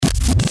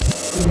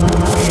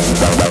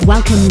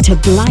Welcome to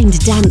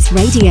Blind Dance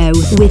Radio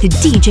with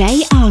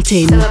DJ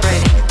Artin.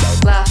 Celebrating,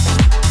 laugh,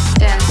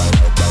 dance,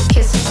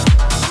 kiss.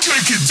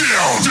 Take it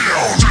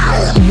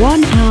down.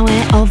 1 hour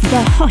of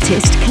the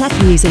hottest club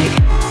music.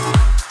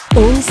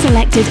 All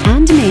selected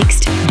and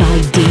mixed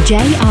by DJ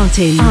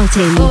Artin.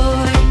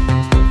 Boy,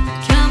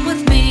 come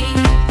with me.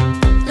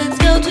 Let's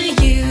go to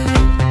you.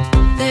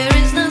 There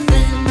is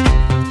nothing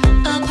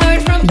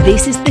apart from.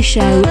 This is the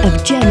show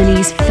of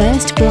Germany's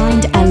first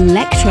blind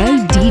electro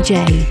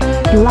DJ.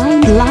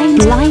 Blind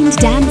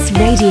Dance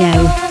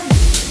Radio.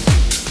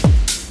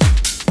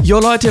 Jo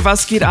Leute,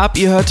 was geht ab?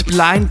 Ihr hört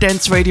Blind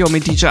Dance Radio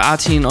mit DJ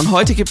Artin und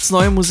heute gibt's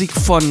neue Musik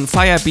von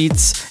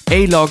Firebeats,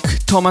 A-Log,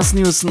 Thomas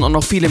Newson und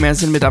noch viele mehr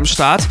sind mit am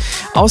Start.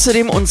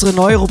 Außerdem unsere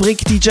neue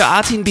Rubrik DJ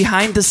Artin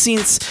Behind the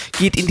Scenes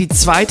geht in die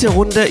zweite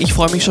Runde. Ich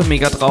freue mich schon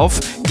mega drauf.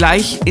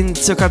 Gleich in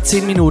circa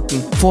 10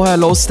 Minuten. Vorher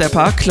Low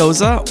Stepper,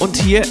 Closer und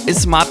hier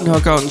ist Martin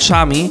Höcker und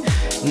Shami.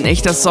 Ein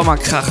echter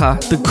Sommerkracher.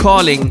 The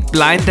Calling,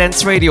 Blind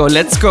Dance Radio.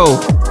 Let's go!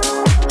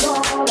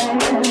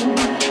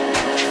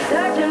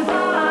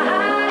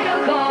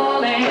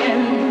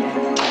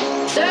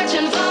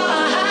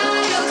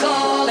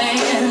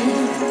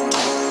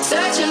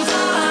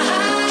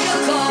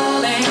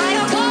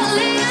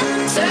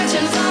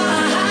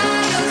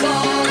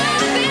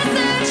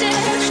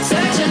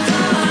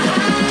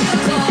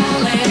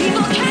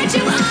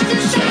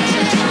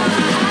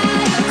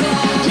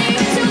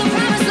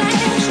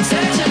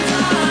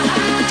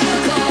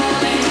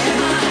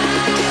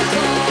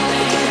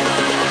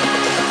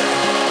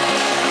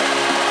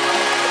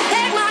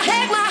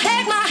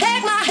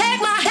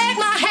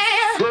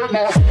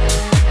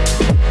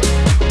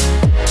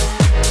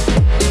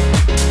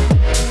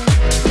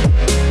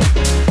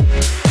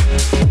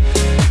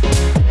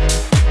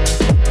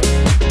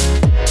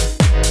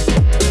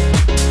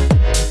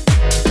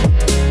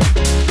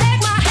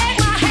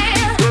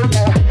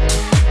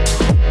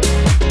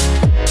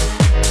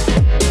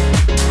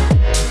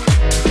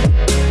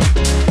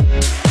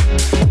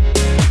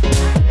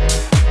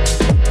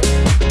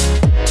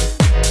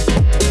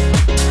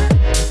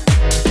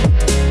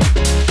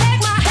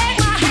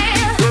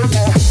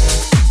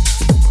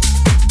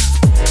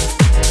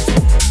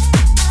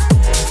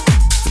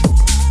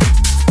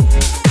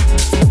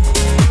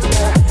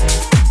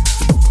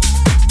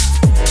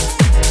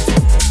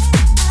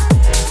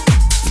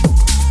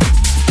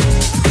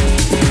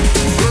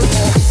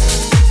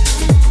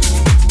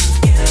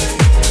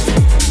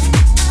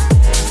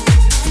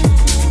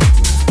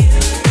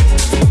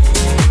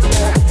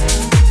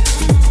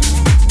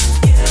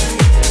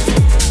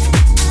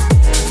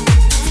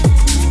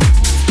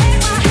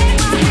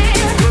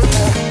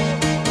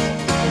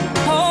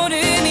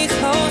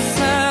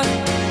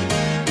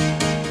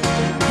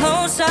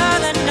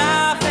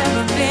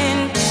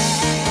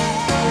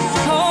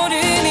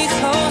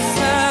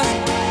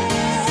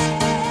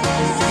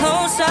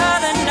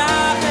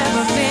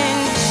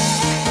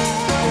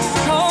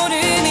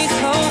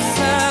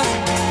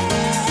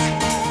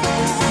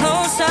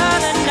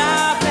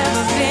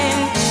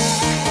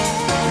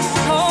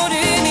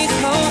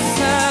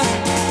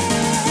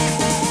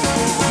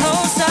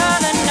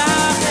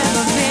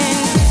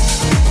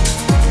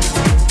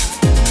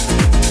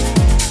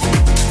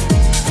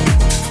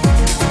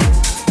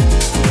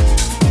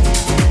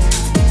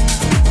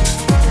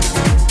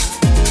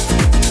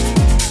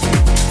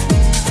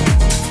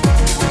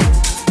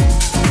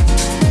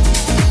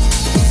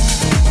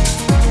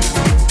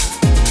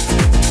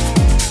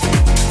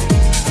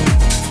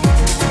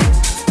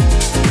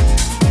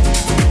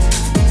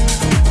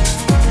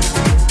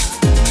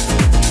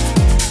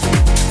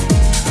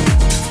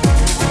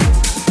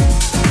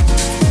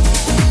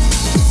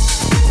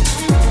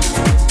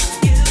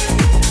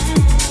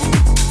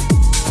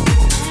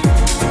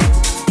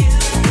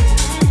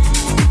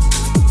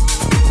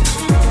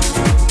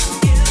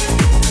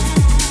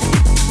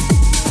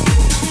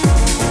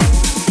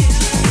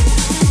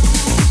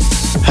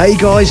 Hey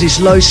guys, it's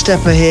Low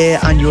Stepper here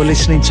and you're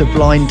listening to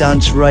Blind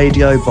Dance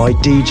Radio by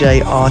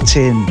DJ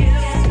Artin.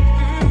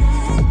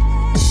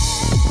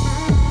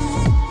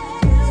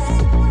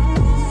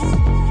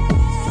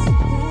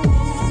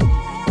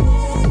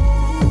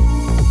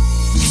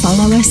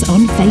 Follow us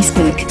on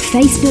Facebook,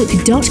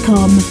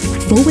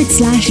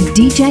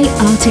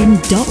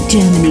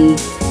 facebook.com/djartin.germany.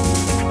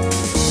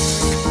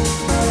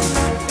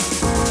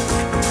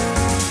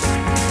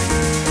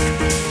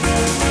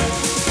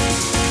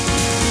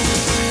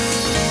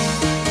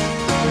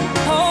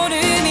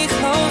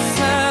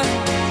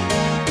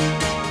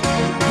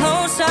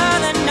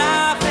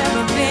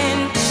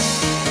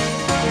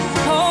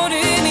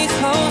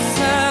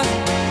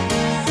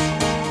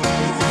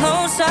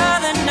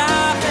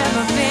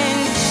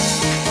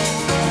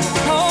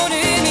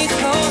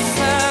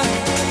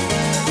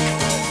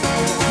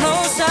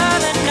 Closer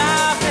than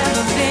I've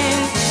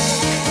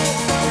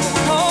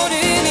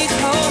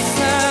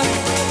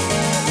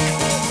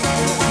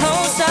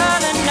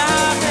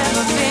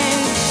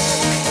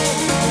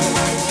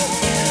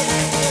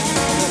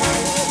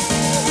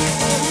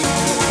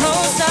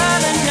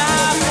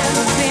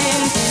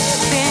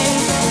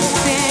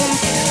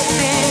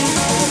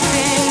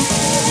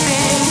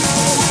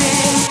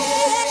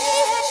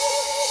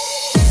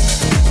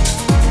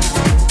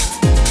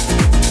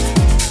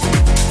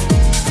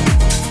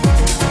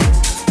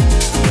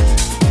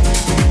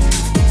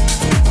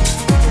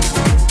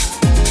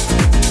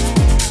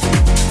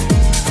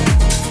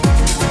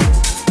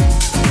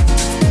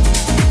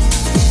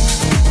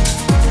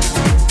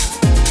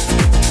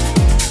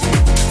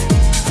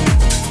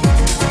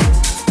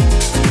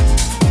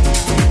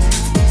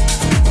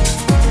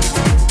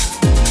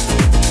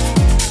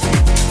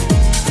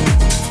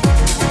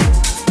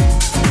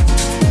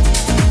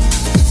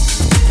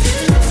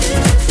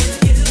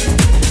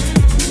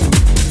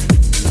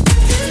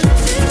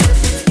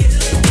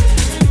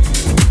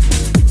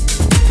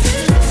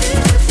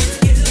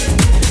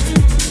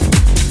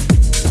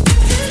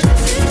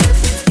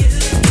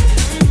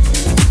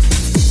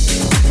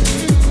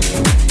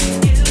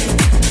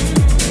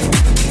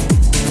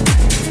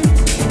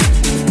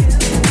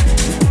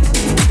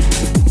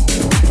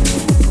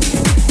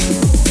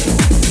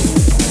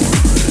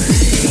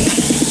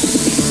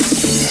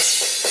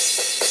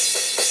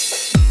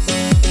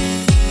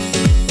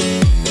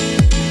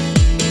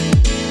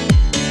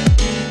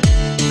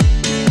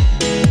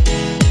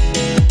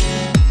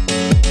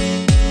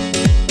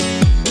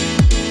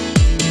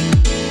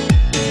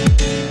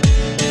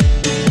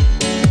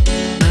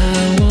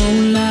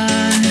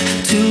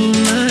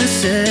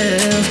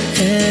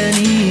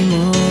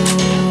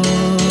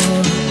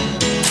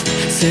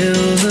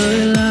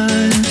Silver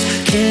lines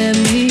kept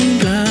me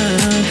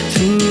blind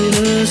through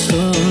the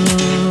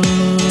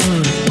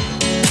storm.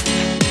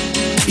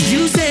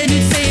 You said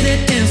you'd say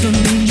that dance for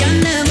me. I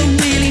never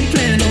really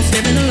planned on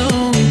stepping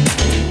alone.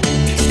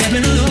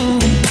 Stepping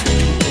alone.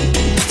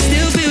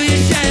 Still feel your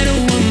shadow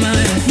on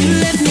mine. You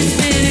left me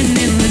standing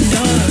in the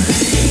dark.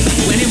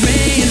 When it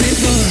rains, it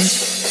pours.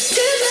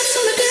 Teardrops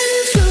on the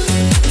dance floor.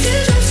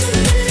 Teardrops on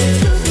the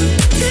dance floor.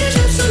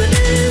 Teardrops on the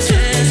dance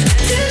floor.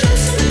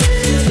 Teardrops on the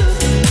dance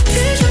floor.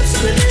 Teardrops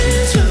on the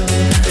dance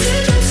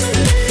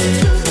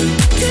floor.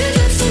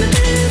 Teardrops on the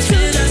dance floor.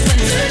 Teardrops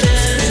on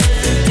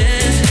the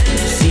dance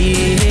floor.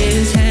 See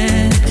his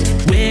hand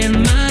where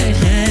my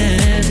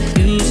hand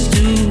used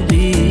to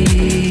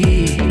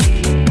be.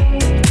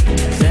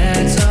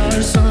 That's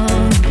our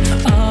song,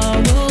 our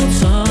old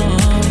song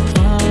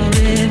on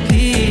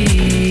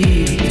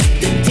repeat.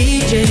 The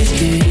DJs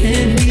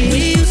can't be. We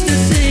used to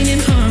sing in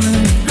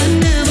harmony. I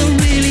never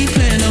really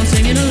planned on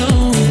singing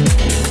alone.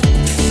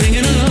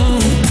 Singing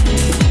alone.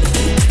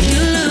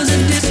 Your love's a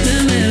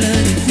distant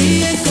melody. The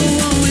echo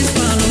always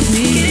follows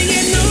me. Can't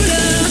get no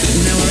love.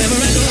 Now wherever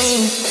I go.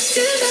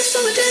 Teardrops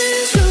on the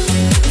dance floor.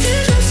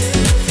 Teardrops.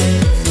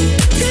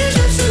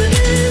 Teardrops on the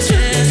dance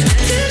floor.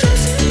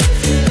 Teardrops.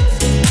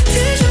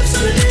 Teardrops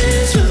on the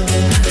dance floor.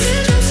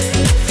 Teardrops.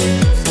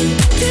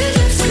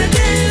 Teardrops when I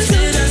dance.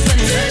 Teardrops when I dance.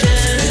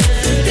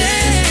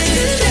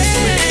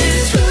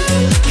 Dance floor.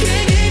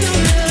 Can't get no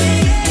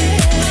love.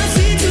 I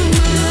see too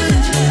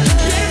much.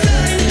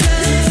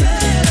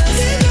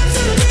 Teardrops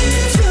on the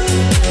dance floor.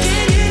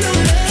 Can't get no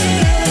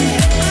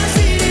love. I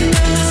see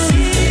enough.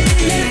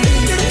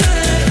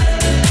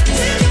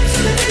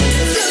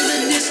 Love's a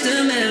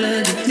distant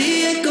melody. The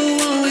echo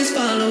always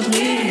follows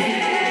me.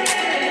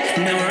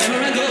 Now wherever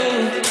I go.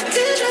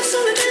 Teardrops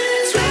on the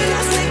dance floor.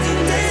 Teardrops make you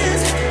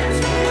dance.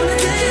 On the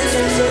dance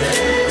floor.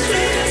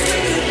 Teardrops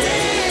make you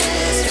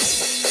dance.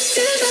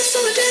 Teardrops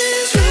on the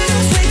dance floor.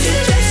 Teardrops make you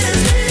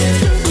dance.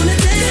 On the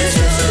dance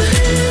floor.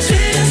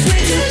 Teardrops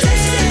make you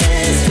dance. Teardrops on the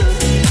dance floor.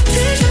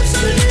 Teardrops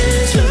on the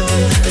dance floor.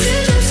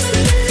 Teardrops on the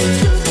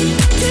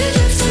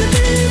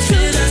dance floor. Teardrops make you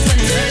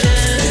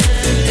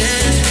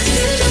dance.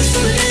 Teardrops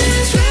on the dance floor.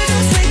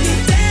 Teardrops make you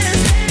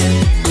dance.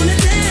 On the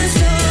dance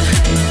floor.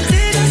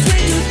 Teardrops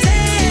make you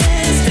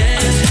dance.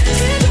 Teardrops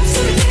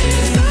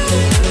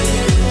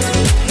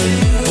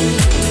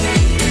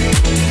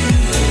on the dance floor.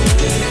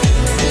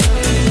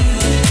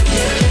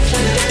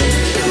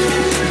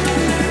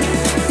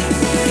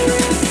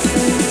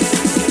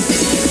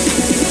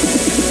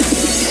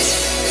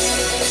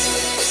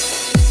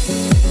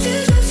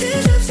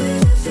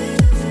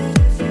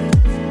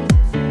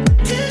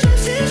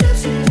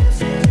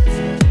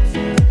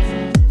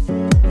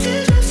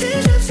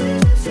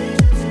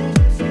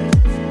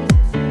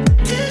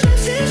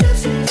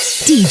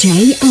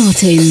 DJ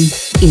Artin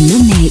in the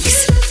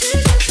mix.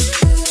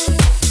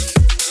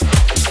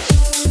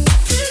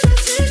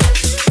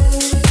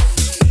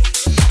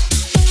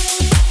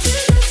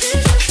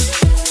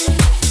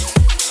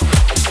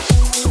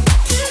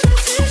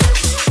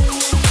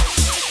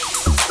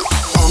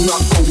 I'm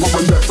not so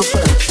worried, that's a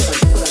fact.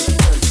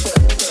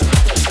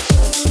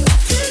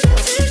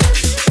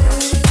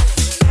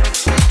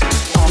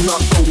 I'm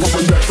not so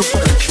worried, that's a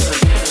fact.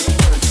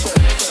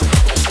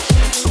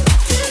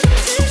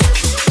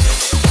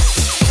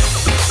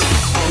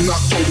 I'm not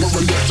so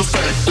worried, that's a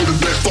fact. Put it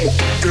back on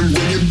and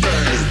bring it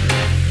back.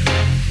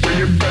 Bring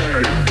it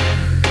back.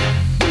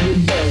 Bring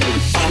it back.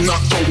 I'm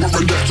not so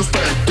worried, that's a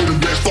fact. Put it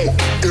back on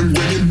and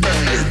bring it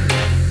back.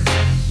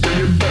 Bring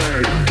it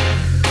back.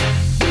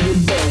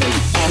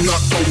 I'm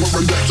not so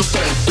worried, that's a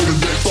fact. Put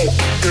it back on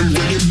and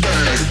bring it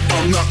back.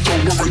 I'm not so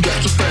worried,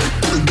 that's a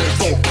fact. Put it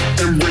back on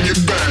and bring it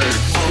back.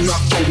 I'm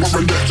not so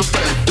worried, that's a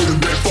fact. Put it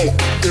back on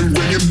and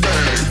bring it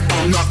back.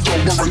 I'm not so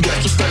worried,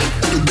 that's a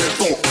fact. Put it back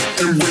on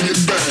and bring it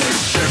back.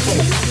 That's on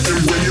and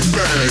bring it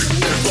back.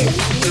 That's on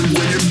and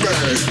bring it back.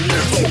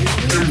 That's on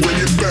and bring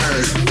it back.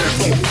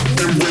 That's on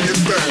and bring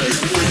it back.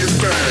 Bring it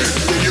back.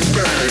 Bring it back. Bring it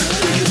back.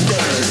 Bring it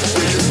back.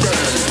 Bring it back.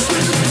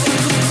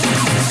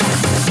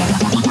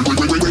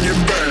 Bring it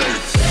back.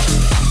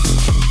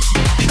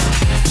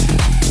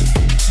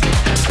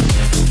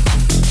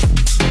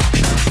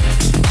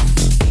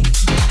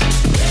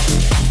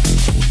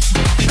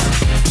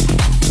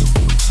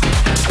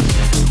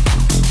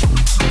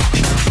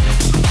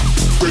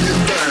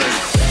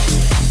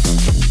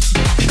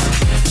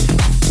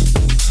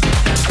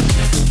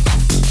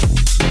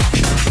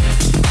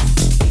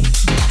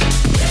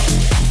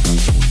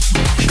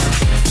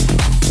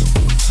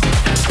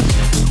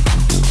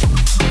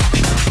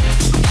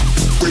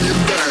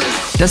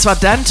 Das war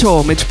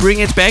Danto mit Bring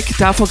It Back.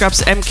 Davor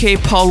gab's MK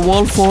Paul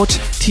Walford,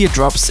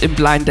 Teardrops im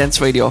Blind Dance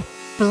Radio.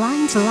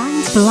 Blind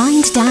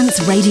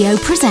Dance Radio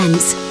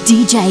presents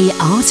DJ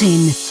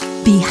Artin,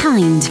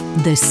 Behind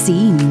the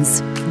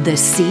Scenes. the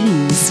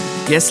scenes.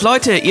 Yes,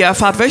 Leute, ihr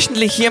erfahrt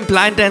wöchentlich hier im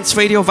Blind Dance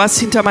Radio, was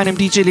hinter meinem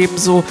DJ-Leben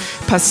so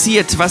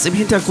passiert, was im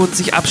Hintergrund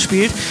sich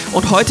abspielt.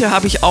 Und heute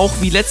habe ich auch,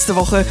 wie letzte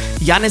Woche,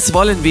 Jannis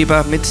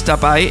Wollenweber mit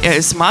dabei. Er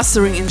ist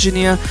Mastering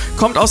Engineer,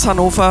 kommt aus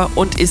Hannover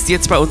und ist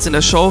jetzt bei uns in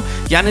der Show.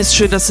 Jannis,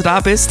 schön, dass du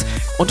da bist.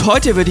 Und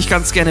heute würde ich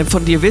ganz gerne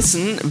von dir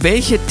wissen,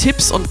 welche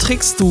Tipps und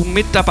Tricks du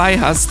mit dabei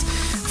hast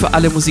für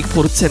alle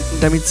Musikproduzenten,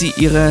 damit sie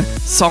ihre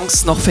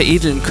Songs noch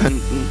veredeln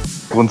könnten.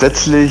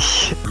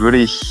 Grundsätzlich würde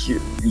ich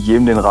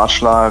jedem den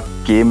Ratschlag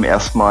geben,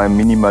 erstmal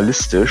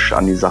minimalistisch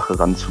an die Sache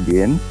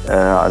ranzugehen.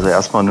 Also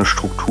erstmal eine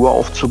Struktur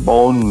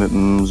aufzubauen mit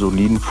einem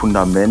soliden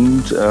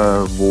Fundament,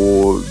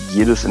 wo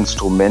jedes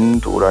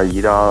Instrument oder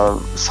jeder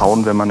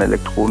Sound, wenn man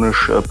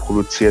elektronisch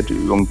produziert,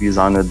 irgendwie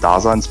seine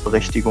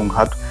Daseinsberechtigung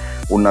hat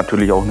und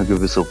natürlich auch eine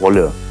gewisse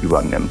Rolle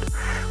übernimmt.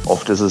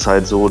 Oft ist es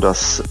halt so,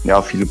 dass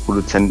viele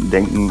Produzenten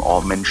denken,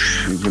 oh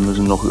Mensch, hier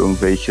müssen noch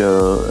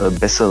irgendwelche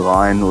Bässe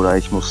rein oder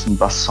ich muss einen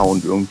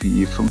Basssound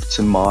irgendwie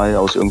 15 Mal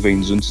aus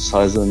irgendwelchen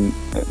Synthesizern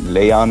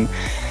layern.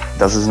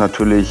 Das ist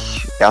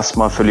natürlich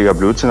erstmal völliger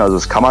Blödsinn, also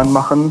das kann man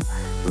machen,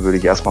 da würde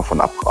ich erstmal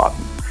von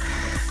abraten.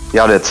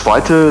 Ja, der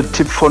zweite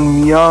Tipp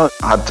von mir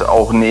hat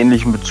auch einen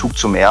ähnlichen Bezug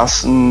zum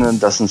ersten,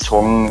 dass ein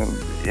Song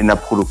in der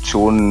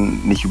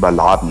Produktion nicht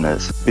überladen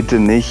ist. Bitte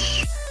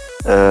nicht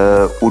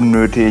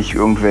unnötig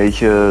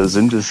irgendwelche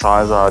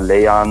Synthesizer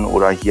layern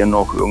oder hier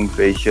noch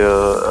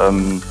irgendwelche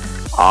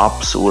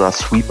Ups oder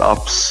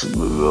Sweep-Ups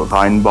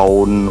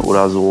reinbauen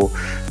oder so.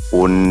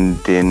 Und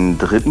den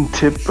dritten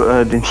Tipp,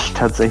 den ich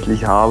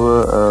tatsächlich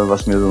habe,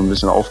 was mir so ein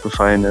bisschen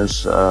aufgefallen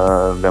ist,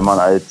 wenn man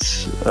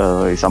als,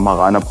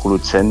 reiner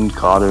Produzent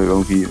gerade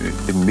irgendwie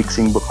im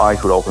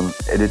Mixing-Bereich oder auch im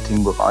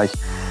Editing-Bereich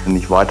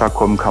nicht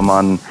weiterkommt, kann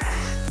man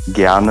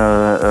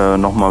gerne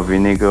nochmal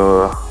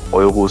wenige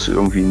Euros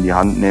irgendwie in die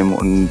Hand nehmen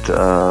und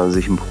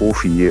sich einen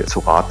Profi zu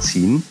Rat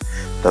ziehen.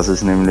 Das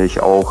ist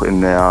nämlich auch in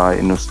der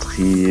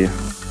Industrie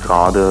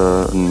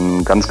gerade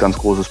ein ganz, ganz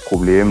großes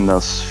Problem,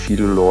 dass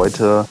viele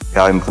Leute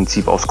im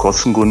Prinzip aus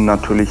Kostengründen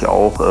natürlich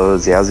auch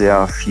sehr,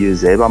 sehr viel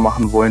selber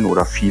machen wollen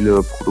oder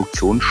viele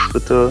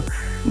Produktionsschritte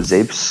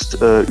selbst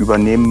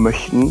übernehmen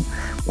möchten.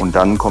 Und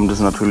dann kommt es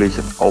natürlich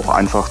auch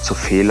einfach zu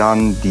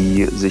Fehlern,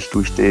 die sich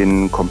durch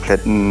den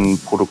kompletten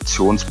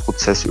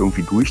Produktionsprozess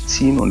irgendwie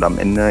durchziehen und am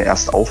Ende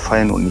erst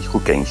auffallen und nicht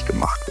rückgängig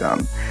gemacht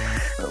werden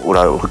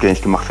oder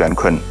rückgängig gemacht werden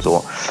können.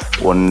 So.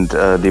 Und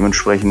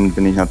dementsprechend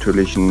bin ich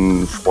natürlich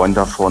ein Freund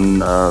davon,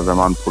 wenn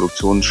man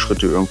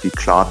Produktionsschritte irgendwie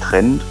klar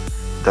trennt,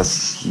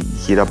 dass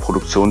jeder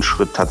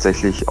Produktionsschritt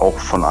tatsächlich auch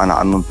von einer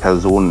anderen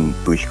Person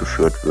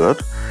durchgeführt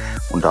wird.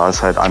 Und da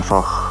ist halt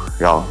einfach,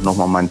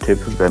 nochmal mein Tipp,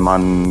 wenn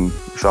man,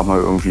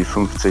 irgendwie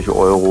 50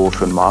 Euro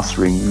für ein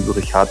Mastering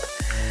übrig hat,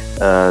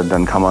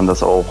 dann kann man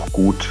das auch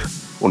gut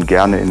und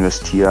gerne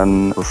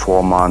investieren,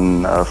 bevor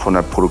man von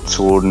der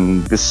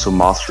Produktion bis zum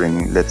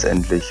Mastering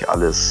letztendlich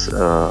alles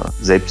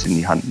selbst in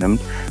die Hand nimmt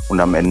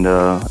und am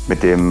Ende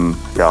mit dem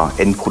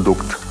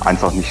Endprodukt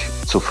einfach nicht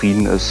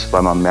zufrieden ist,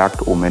 weil man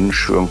merkt, oh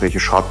Mensch,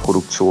 irgendwelche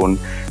Schadproduktionen,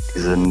 die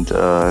sind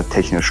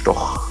technisch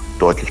doch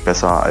deutlich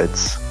besser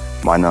als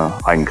meine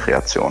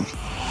Eigenkreation.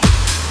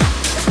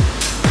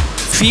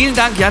 Vielen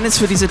Dank, Jannis,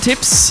 für diese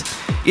Tipps.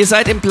 Ihr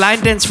seid im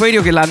Blind Dance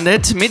Radio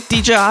gelandet mit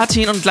DJ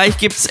Artin und gleich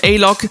gibt's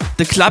A-Log,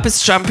 The Club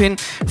is Jumpin',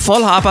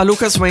 Fall Harbour,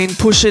 Lucas Wayne,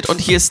 Push It und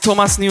hier ist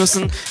Thomas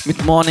Newson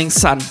mit Morning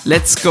Sun.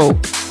 Let's go!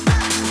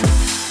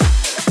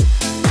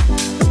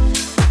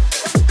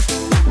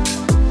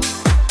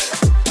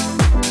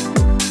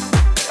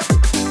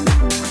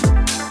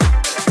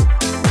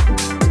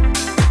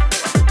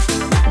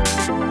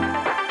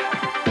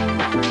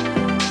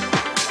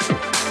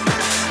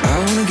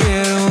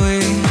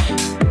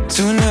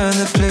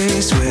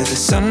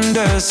 Sun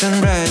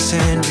doesn't rise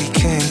and we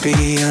can't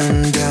be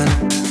undone.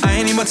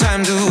 I need more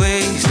time to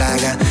waste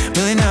like a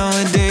million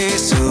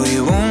nowadays. So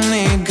you won't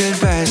need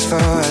goodbyes for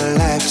a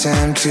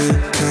lifetime to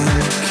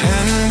come.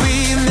 Can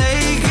we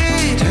make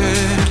it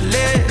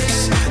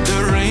hurtless?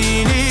 The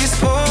rain is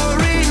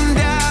pouring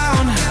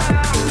down.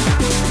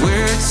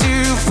 We're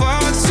too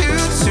far to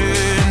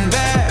turn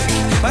back,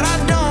 but I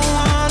don't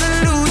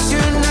wanna lose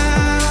you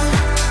now.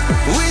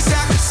 Wish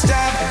I could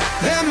stop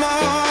the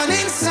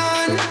morning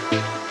sun,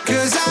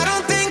 'cause I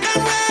don't think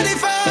I'm ready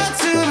for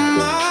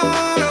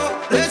tomorrow.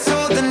 Let's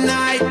hold the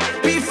night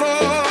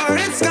before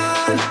it's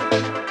gone,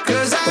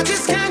 'cause I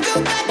just can't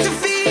go back to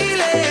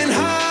feeling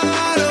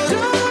hollow.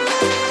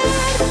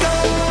 Don't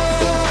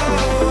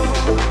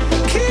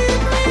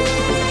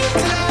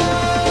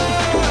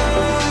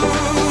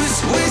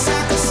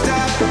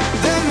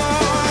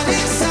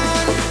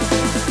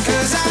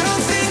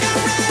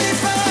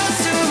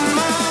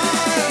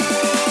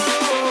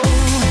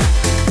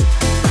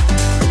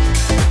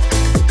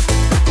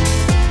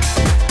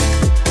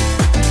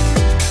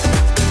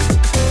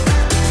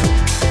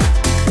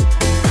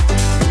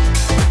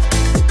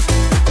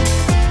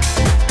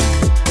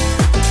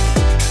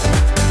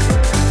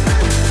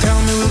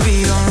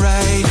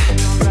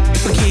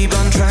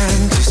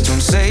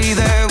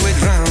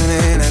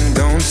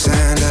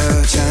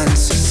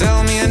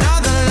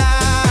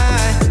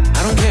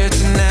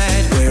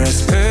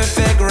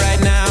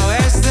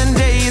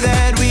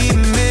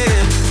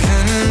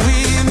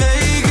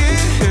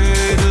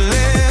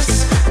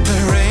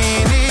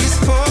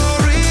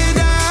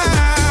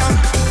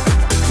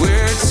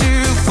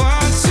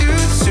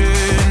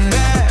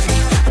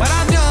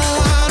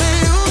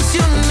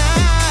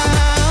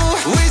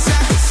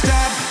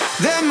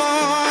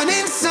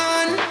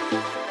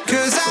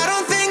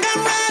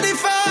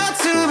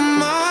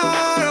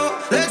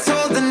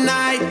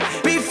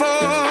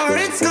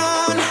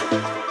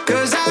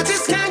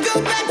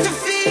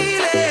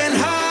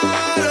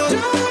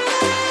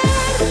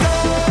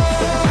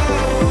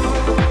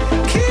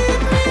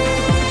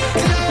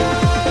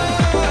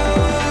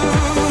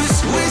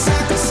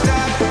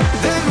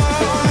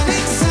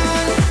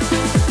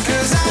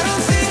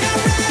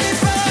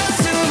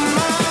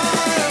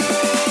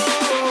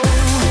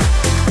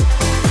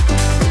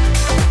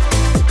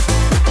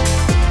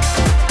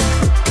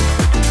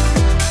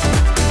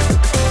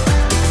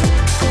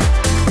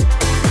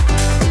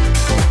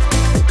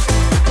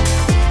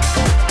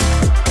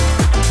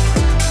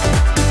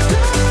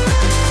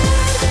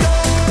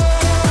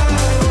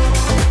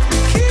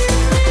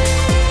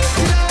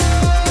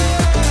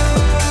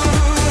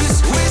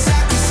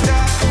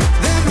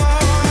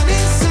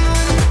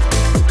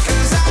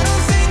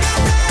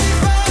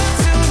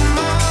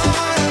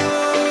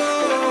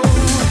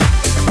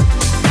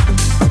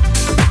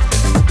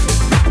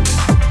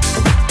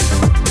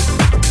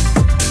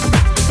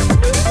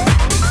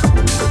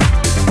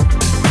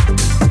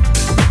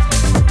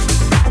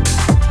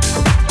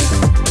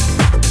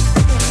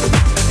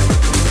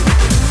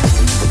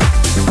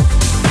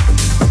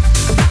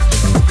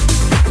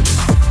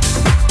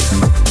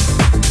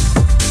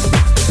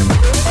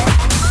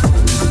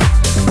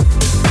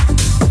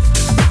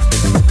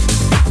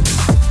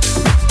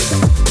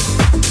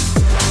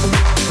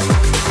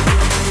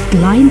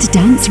Blind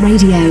Dance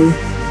Radio.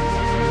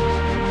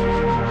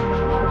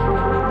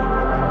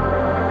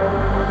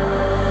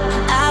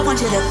 I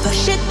want you to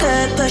push it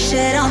good, push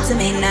it onto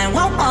me.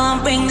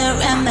 911, bring the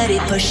remedy.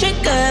 Push it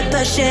good,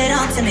 push it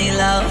onto me,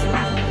 love.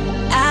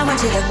 I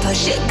want you to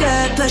push it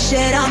good, push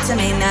it onto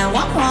me.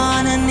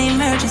 911, an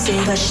emergency.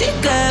 Push it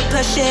good,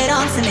 push it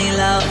onto me,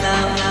 love.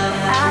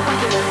 I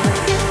want you to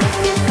push it.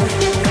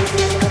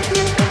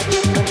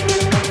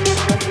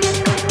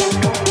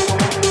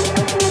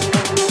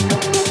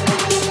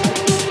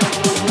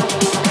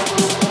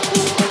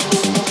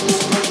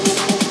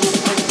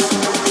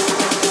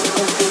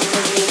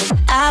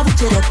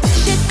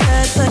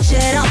 Push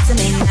it onto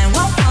me,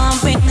 911,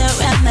 bring the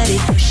remedy.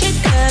 Push it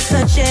good,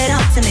 push it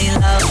onto me,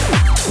 love.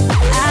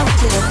 I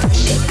want you to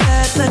push it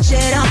good, push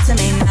it onto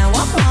me,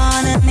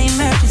 911, an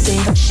emergency.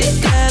 Push it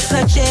good,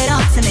 push it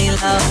onto me,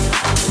 love.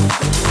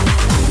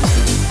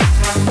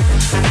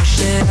 Push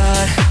it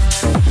hard,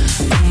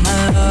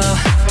 my love.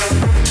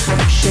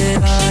 Push it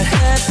hard,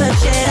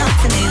 push it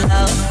onto me,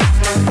 love.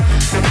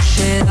 Push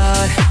it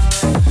hard,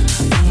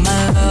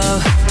 my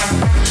love.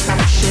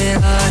 Push it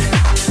hard.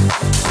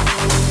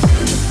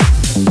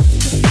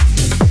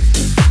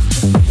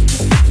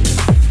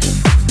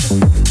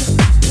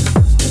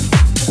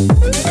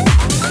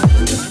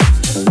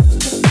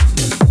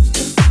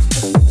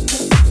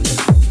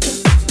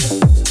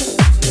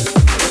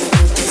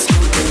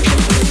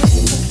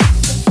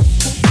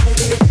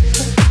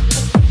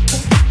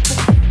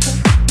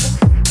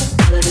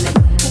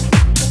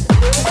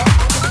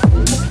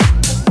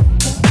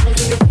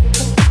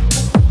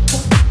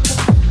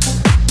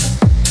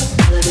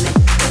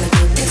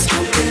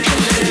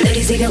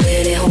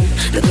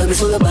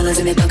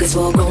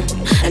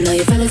 I know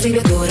your fellas leave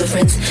your good with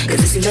friends, cause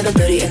it's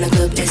 11:30 and the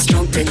club is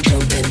jumping,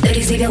 jumping.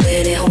 Ladies, leave your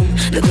weird at home.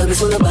 The club is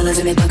full of ballers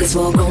and their pockets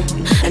full grown.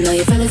 I know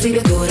your fellas leave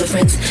your good with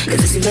friends, cause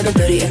it's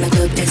 11:30 and the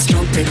club is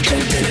jumping,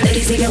 jumping.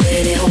 Ladies, leave your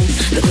weird at home.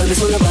 The club is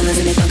full of ballers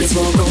and their pockets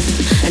full grown.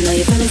 I know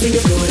your fellas leave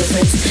your good with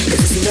friends,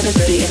 cause it's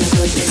 11:30 and the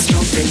club is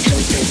jumping,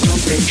 jumping,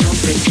 jumping,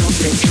 jumping,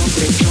 jumping,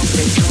 jumping,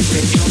 jumping, jumping,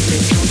 jumping,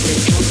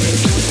 jumping,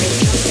 jumping,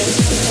 jumping,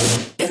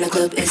 jumping. And the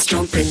club is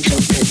jumping,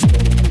 jumping.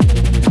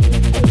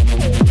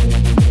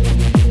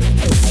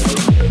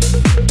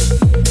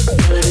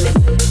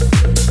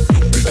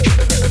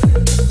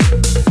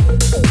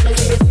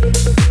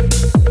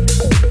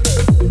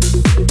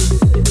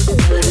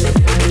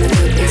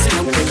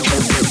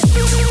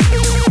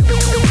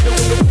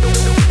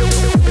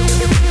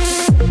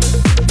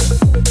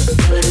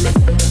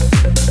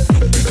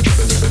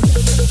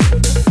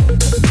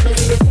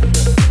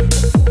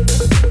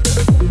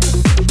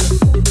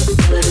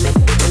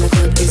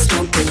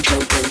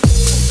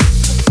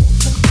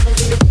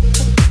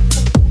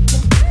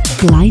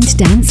 Blind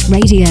Dance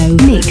Radio,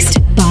 mixed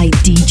by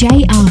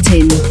DJ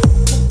Artin.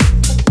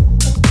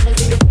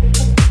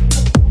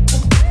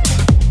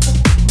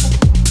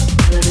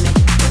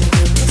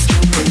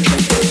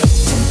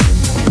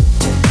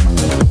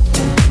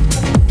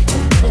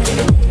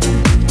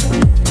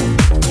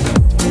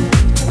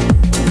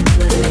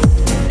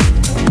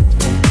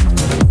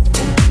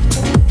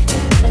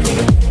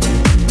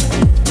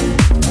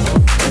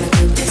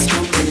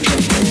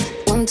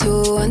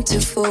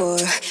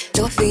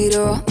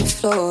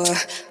 Floor.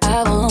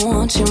 I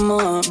want you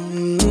more.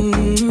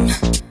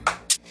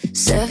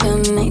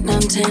 7, 8,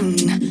 9,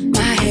 10.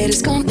 My head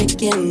is gone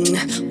again.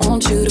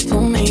 Want you to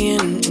pull me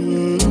in.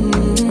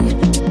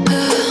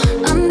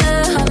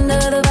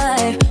 Under the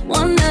vibe.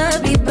 Wanna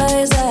be by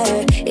your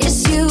side.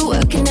 It's you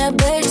working that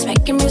bass,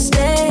 making me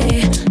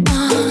stay.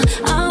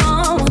 I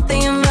want the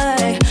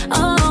invite. I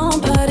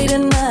want party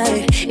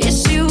tonight.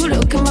 It's you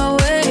looking my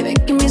way,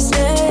 making me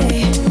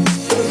stay.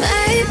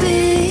 Maybe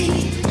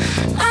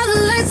I'd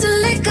like to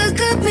lick a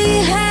could be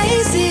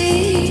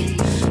hazy.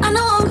 I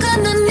know I'm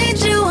gonna need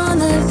you on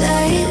the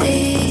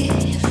daily.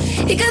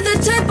 You got the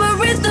type of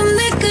rhythm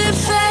that could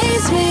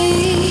faze me.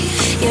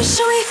 Yeah,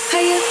 show me how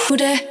you do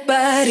that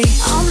body.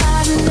 All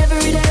night and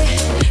every day.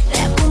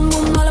 That boom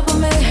boom all up on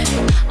me.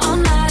 All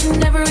night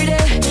and every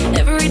day,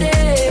 every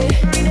day.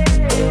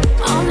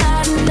 All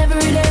night and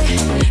every day.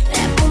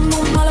 That boom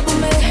boom all up on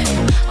me.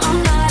 All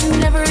night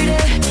and every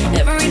day,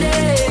 every day.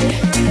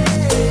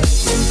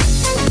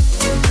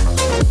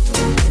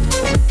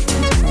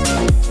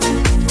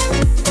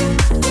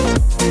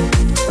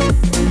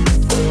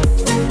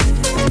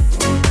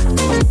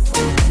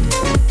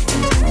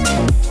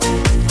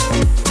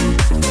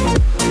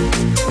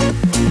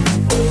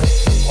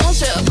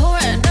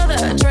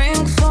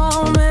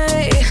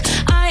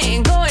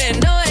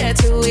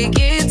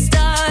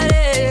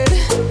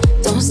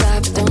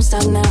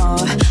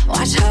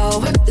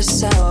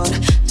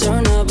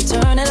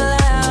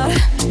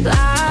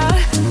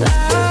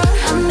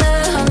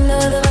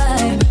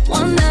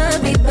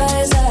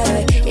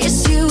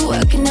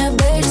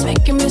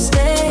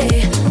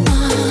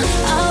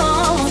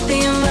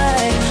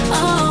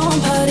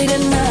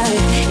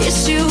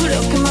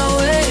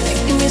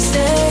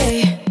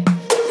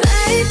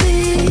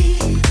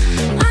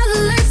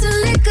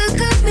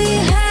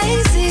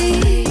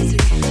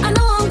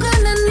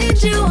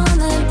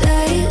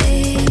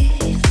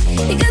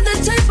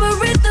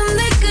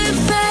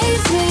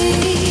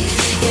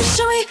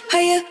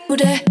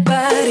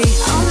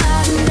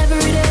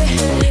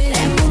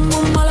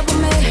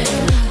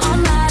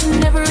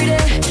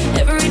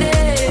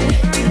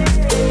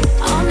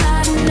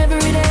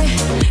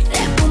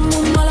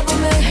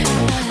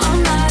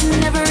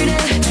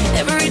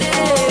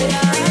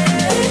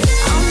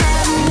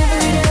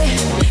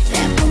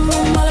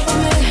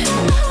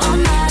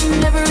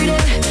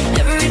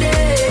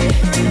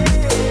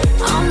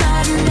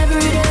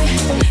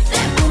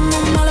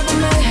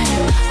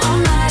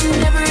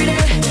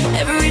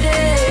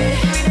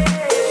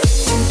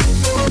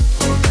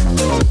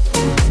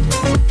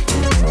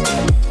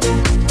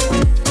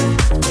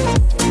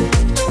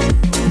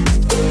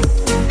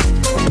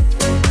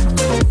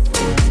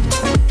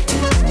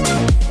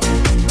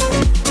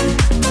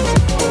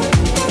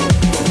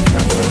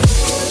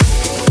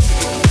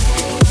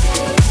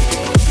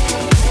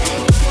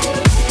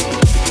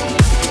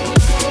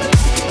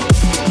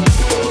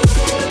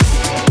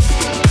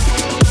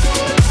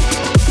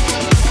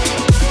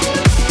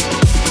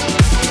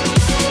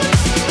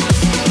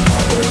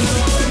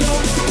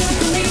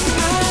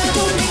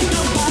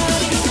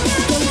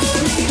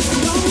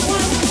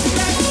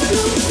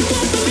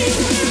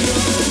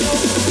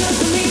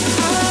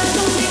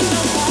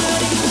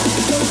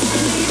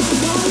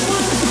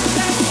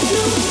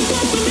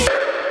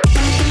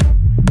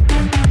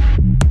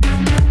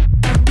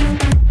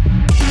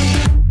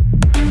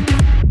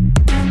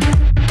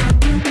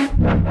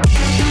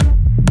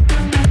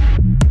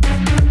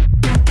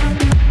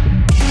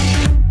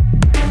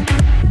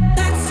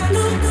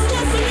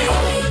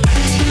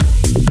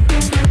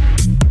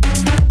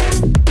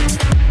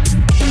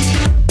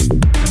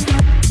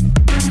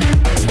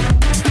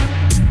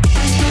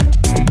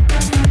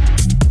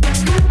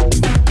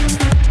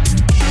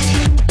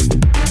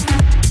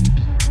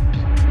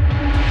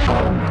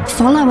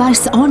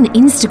 us on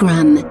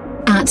Instagram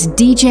at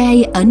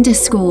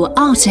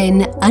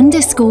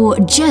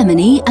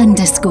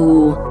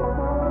DJ_Artin_Germany_.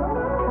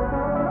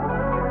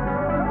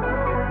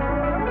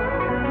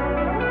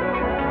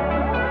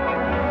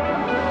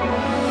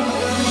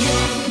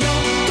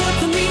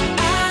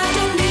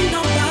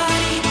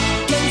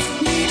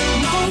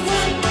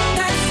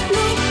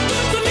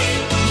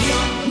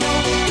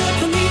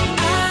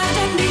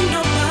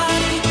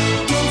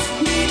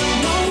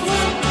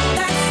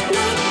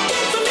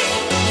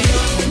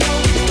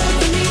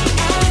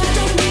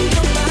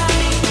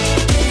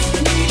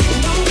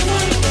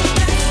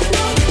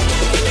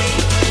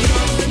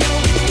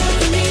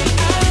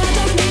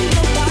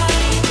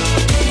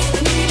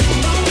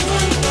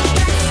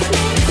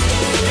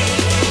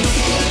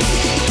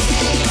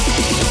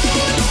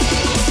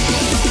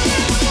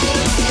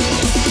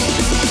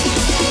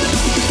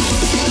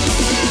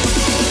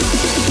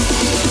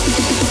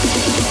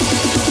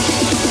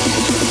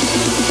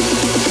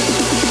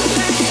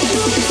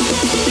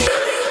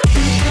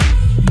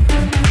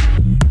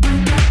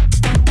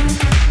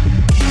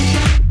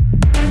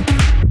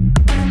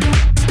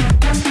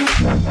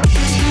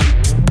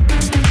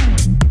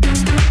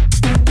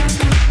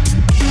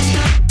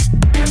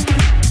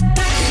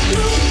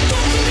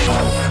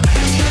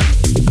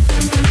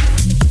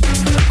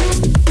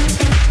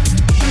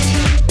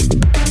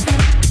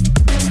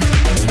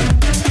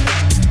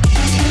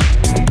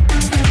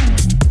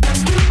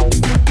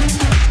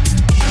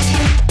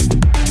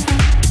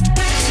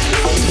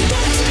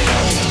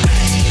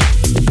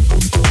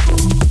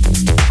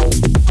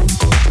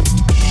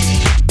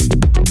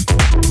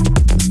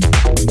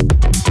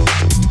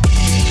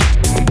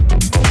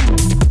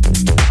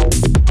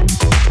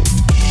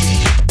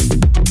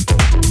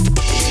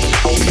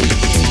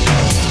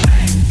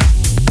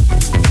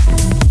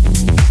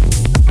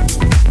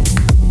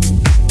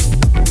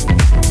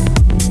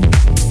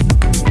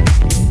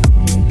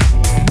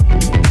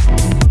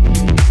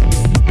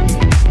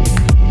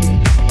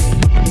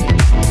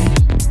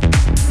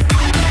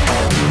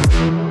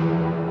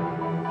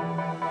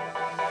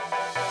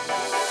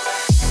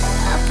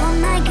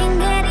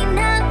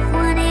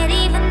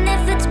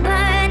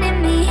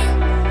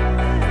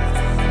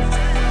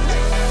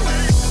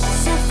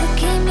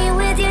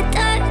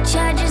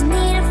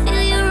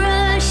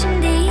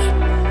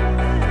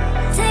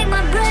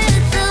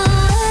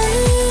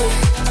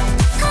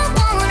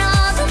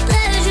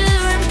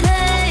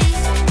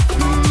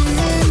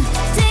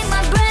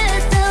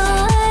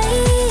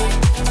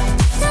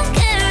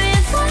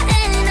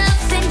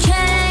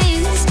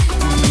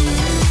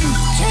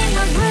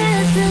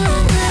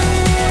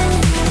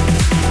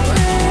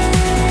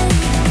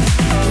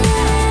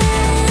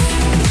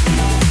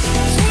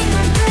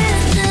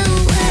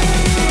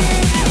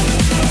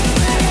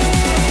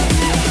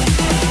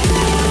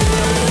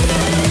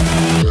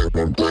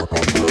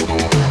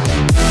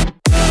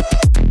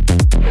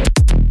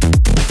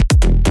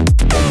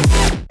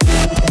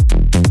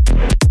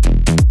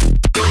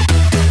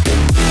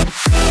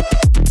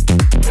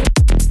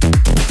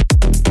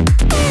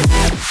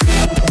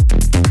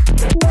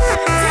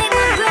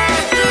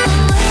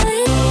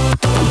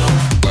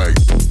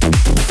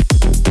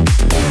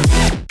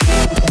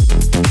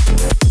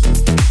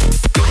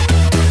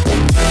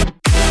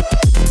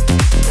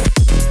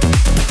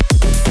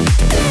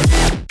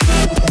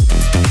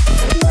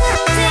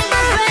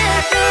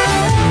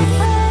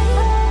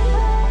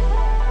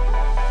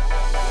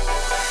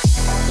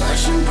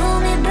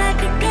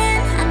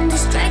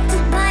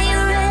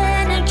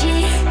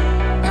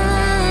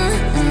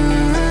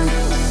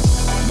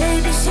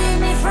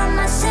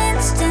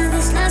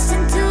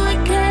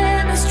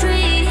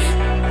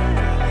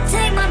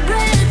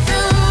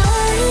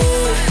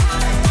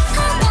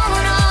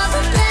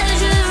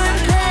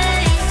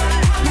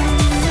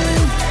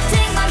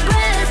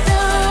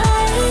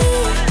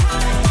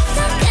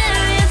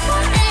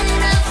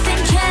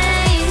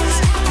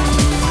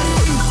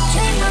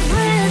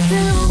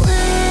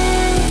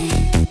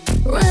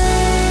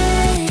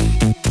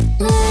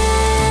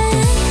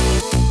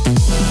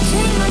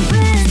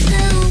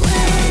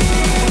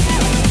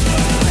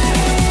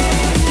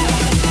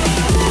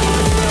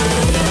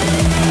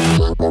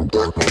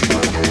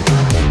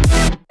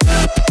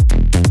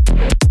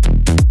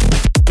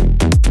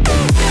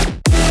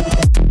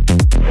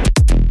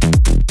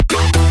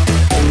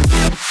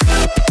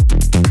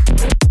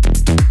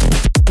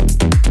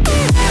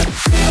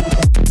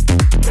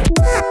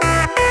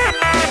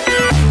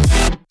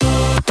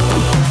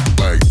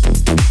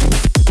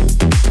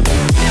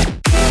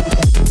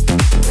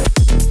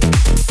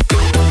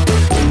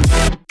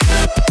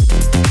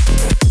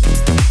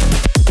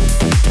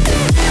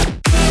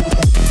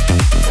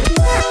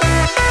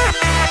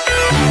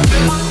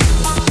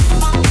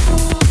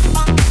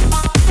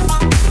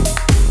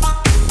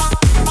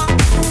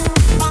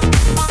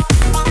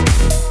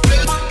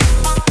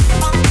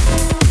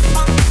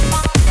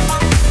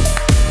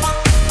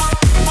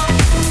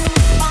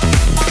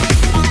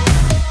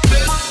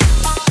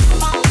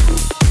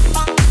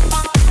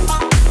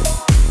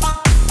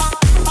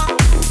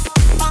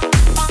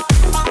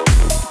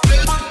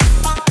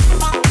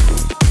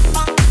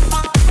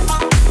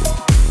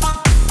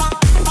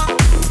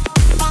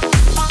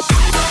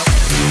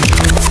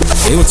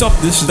 what's up?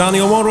 This is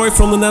Daniel Monroy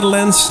from the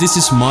Netherlands. This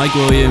is Mike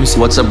Williams.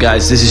 What's up,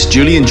 guys? This is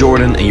Julian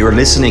Jordan, and you're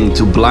listening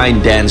to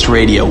Blind Dance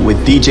Radio with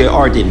DJ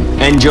Artin.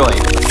 Enjoy.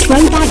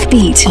 Throwback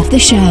beat of the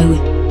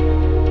show.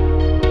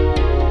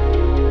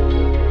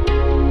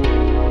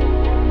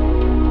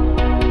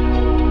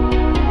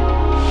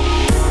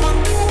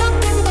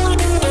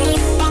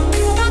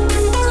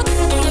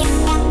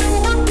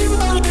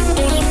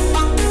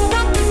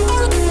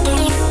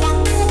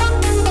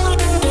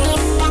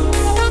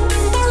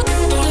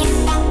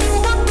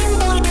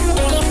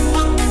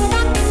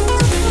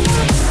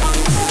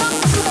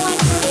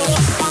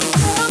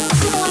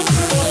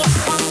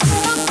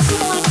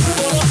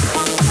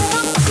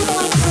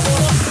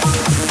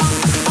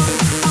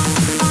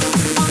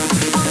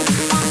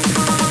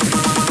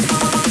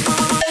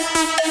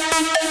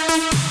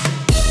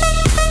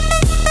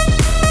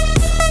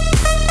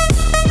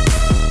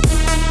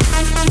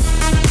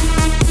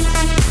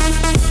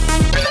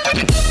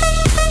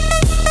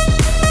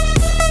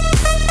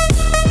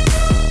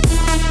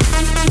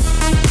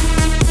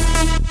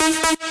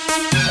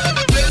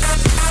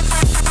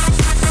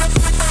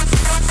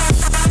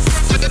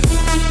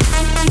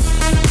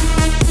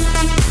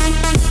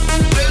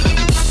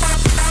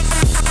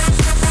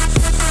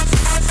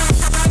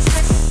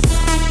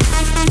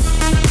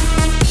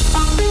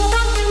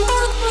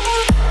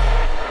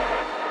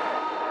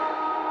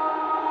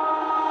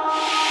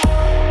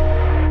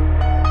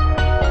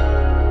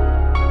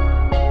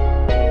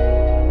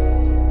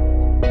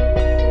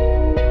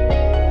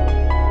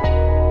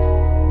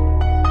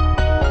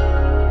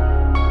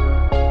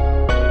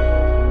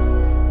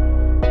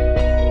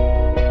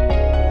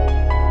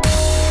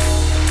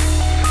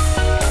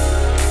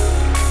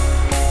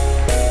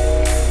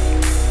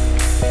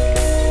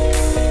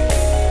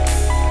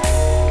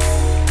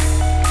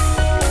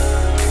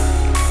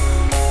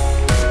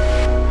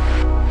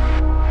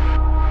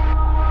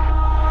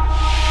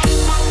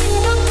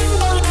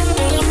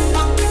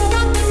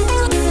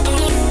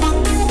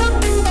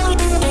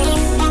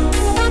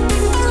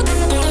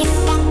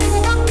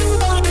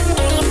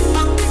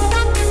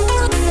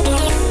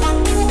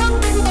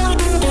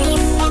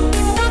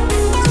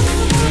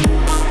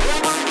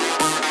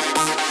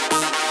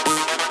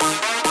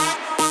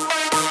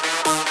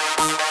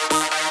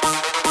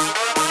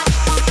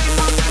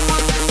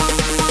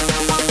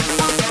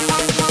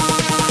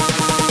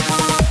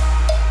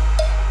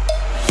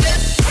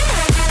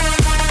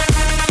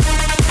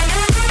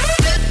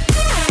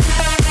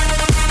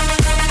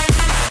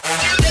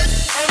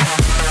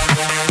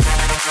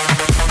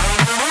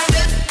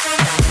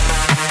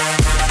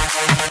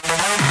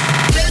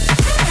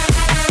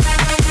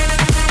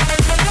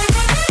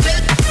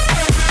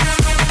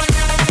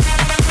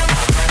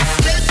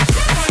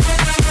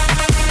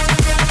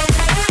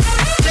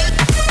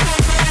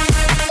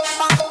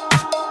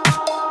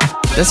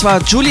 Das war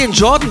Julian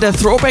Jordan, der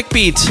Throwback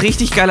Beat.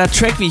 Richtig geiler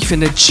Track, wie ich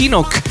finde.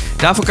 Chinook.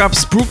 Davor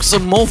gab's Brooks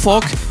und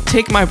Mofog,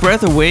 Take My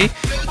Breath Away.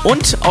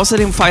 Und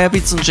außerdem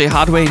Firebeats und Jay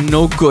Hardway,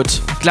 No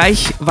Good.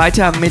 Gleich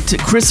weiter mit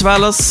Chris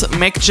Wallace,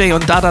 Mac J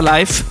und Dada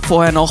Live.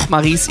 Vorher noch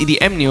Maries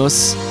EDM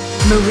News.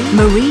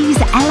 Marie's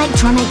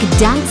Electronic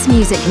Dance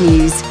Music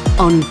News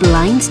on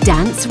Blind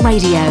Dance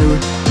Radio.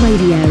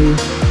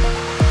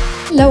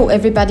 Hello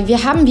everybody,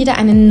 wir haben wieder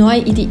eine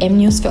neue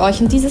EDM-News für euch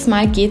und dieses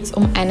Mal geht es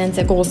um einen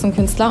sehr großen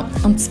Künstler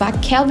und zwar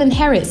Calvin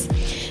Harris.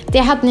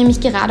 Der hat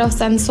nämlich gerade auf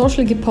seinen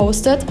Social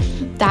gepostet,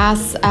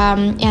 dass er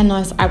ein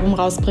neues Album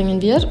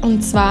rausbringen wird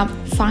und zwar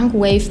Funk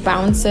Wave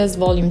Bounces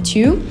Volume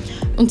 2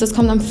 und das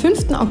kommt am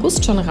 5.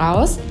 August schon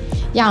raus.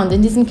 Ja, und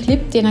in diesem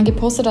Clip, den er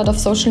gepostet hat auf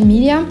Social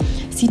Media,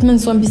 sieht man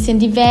so ein bisschen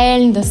die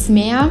Wellen, das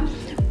Meer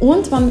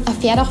und man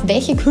erfährt auch,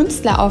 welche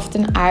Künstler auf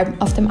dem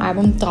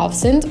Album drauf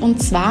sind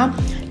und zwar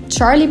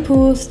Charlie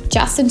Puth,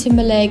 Justin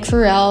Timberlake,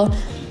 Pharrell,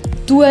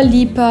 Dua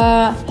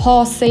Lipa,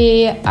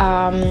 Halsey,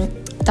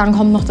 dann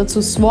kommt noch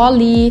dazu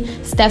Swally,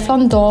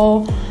 Stefan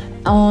Doll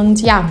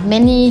und ja,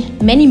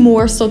 many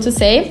more so to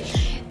say.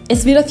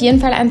 Es wird auf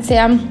jeden Fall ein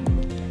sehr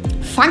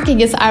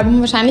funkiges Album,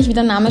 wahrscheinlich wie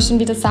der Name schon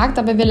wieder sagt,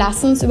 aber wir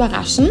lassen uns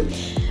überraschen.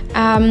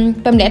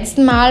 Beim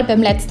letzten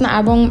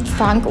Album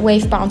Funk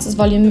Wave Bounces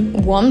Volume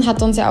 1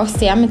 hat uns ja auch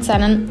sehr mit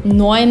seinem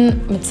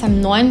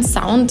neuen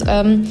Sound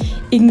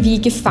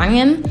irgendwie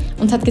gefangen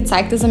und hat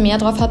gezeigt, dass er mehr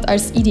drauf hat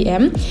als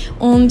EDM.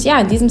 Und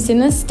ja, in diesem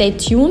Sinne, stay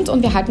tuned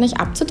und wir halten euch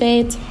up to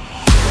date.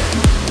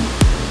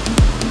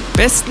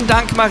 Besten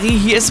Dank, Marie.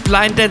 Hier ist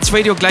Blind Dance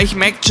Radio, gleich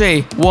Mac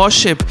J,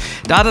 Warship,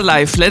 Dada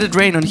Live, Let It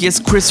Rain und hier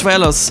ist Chris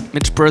Wallace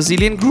mit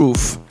Brazilian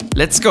Groove.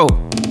 Let's go!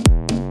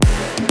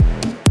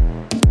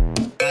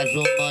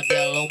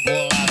 Modelão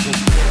bolado.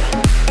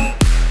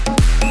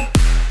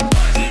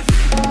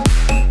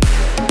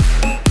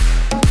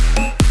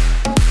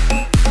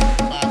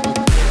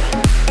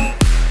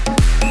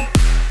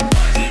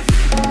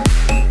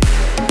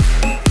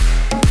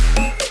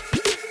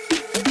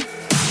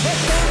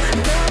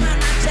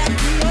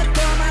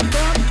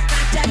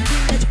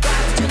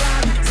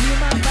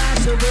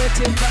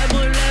 Vai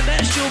mulher,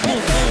 mexe o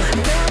bumbum.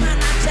 Toma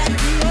na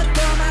tchequinha,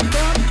 toma na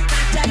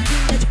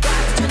tchequinha de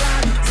quatro de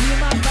lado. De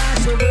uma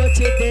baixa eu vou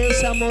te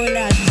deixar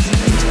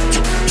molhadinho.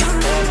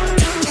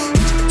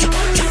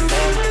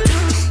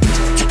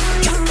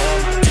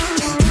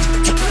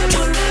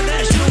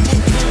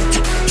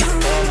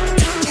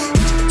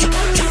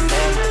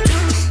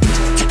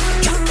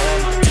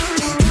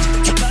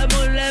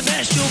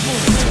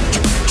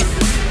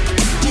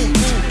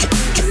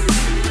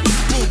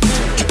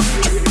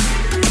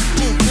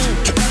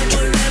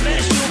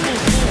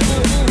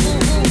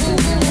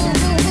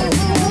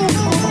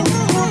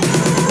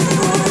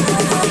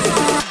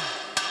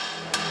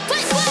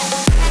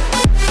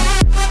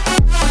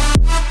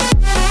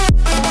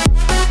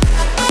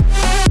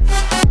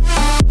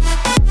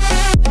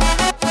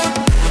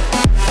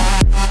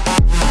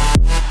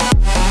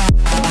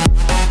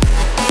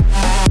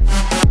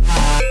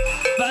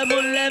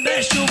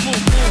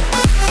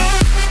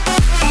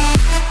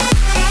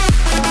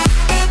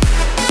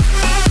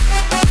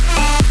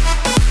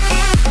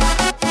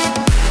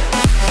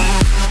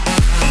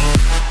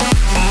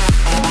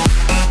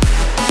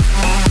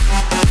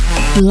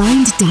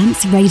 Blind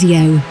Dance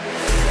Radio.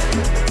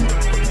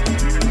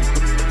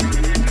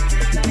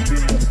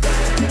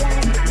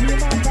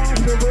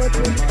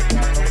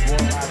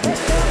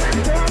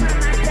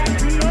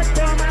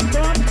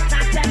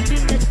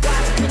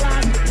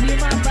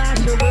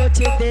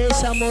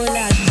 Deixa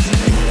molhadinho.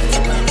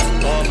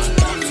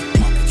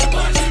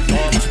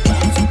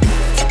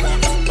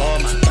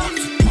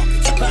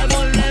 Vai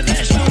mulher,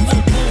 mexe o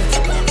bumbum.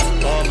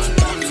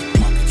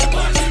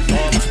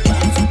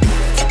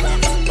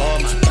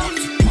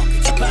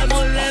 Vai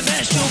mulher,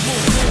 mexe o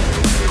bumbum.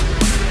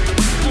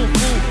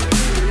 Bumbum.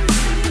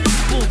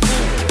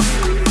 Bumbum.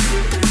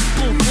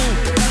 Bumbum.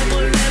 Vai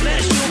mulher,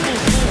 mexe o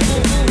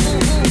bumbum.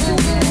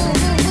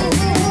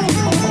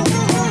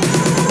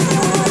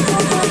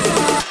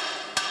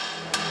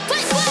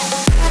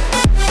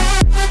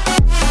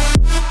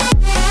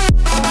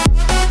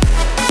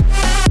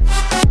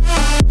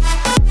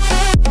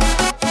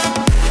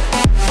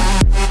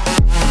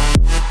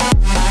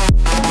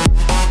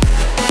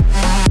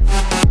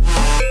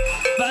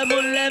 Vai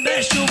mulher,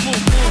 mexe o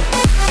bumbum.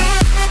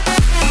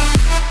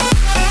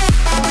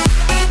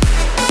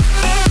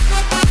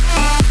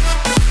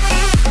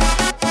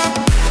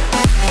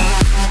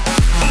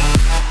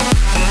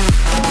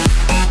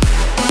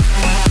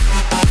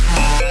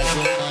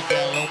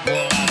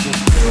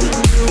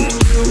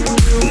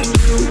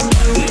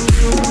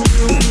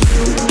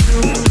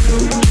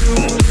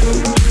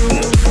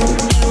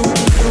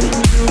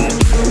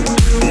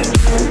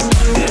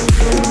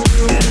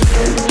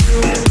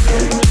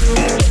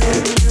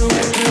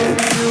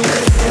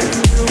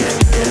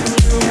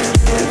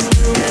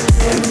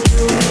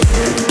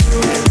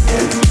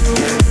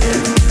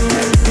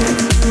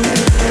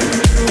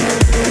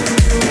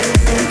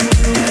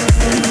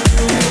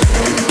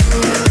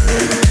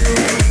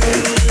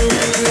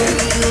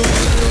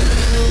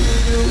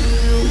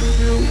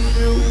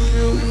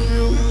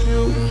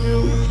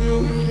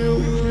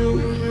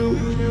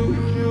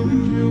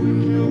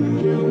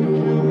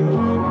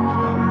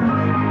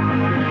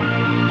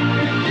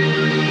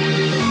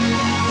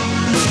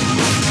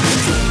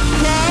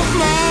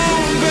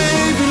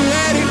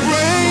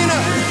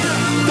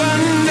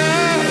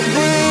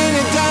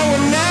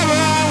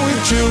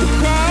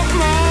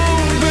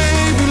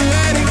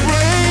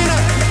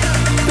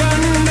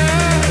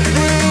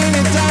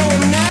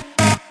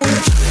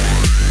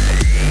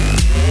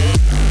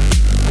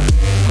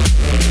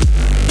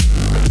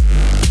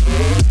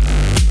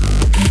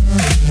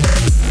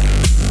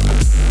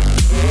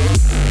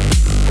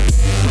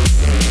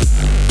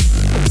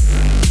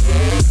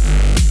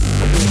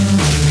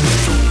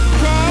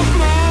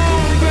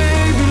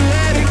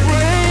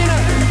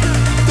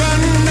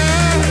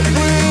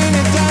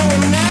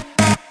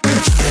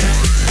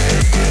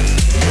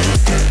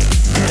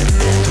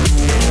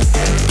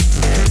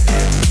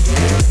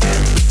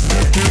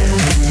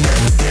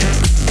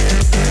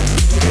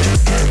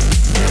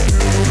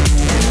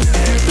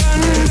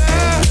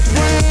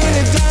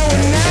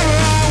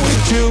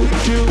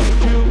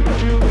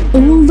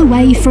 All the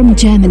way from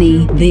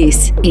Germany,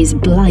 this is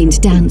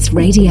Blind Dance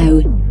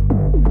Radio.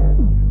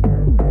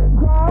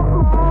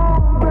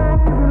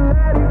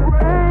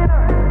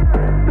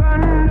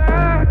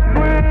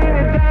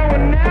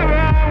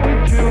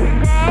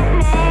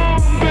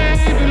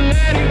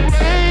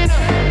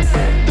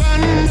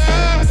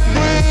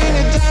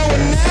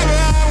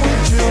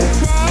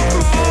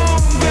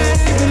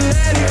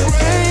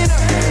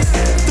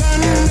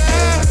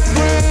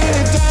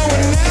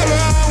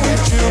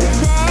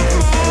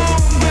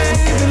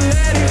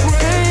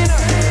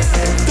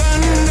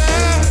 Thunder,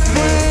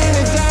 bring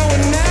it down.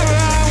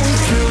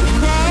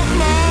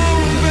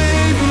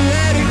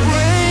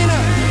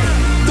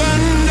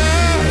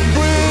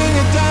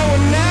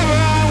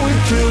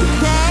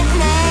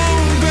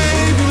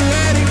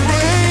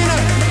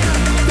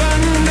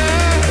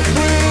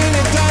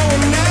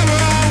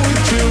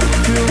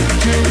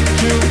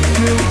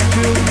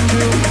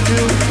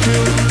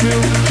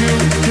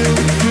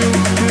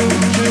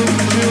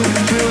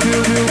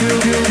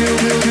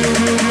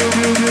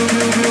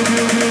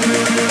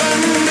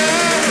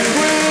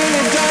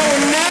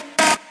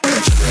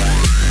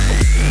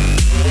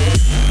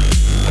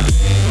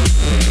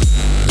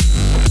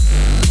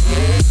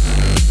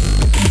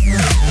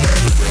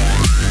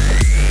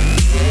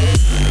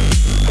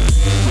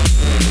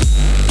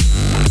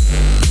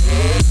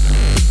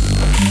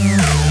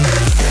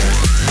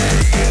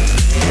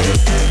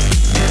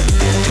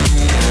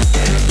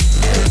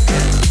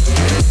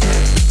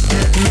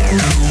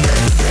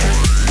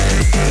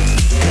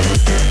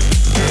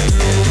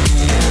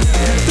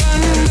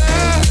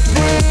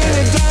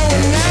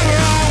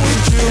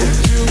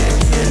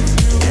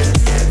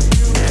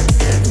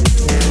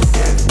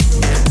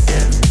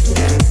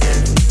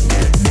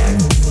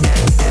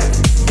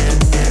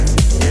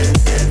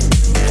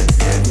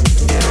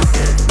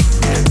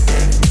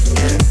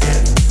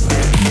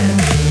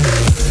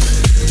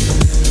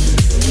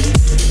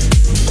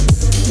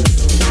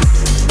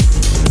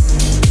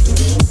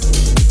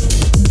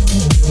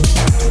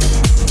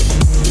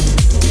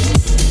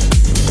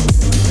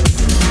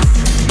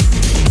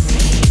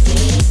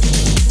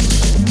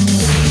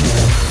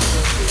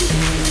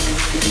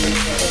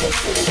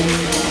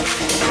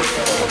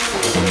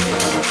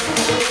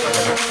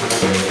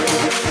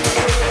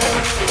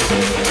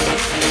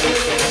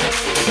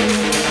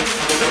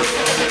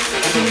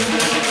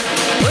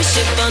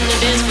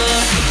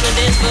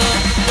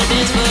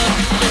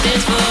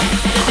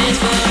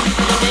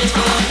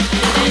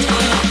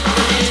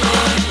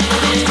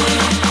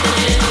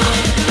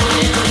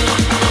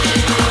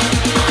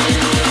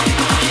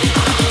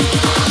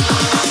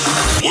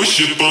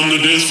 Worship on the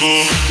dance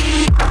floor.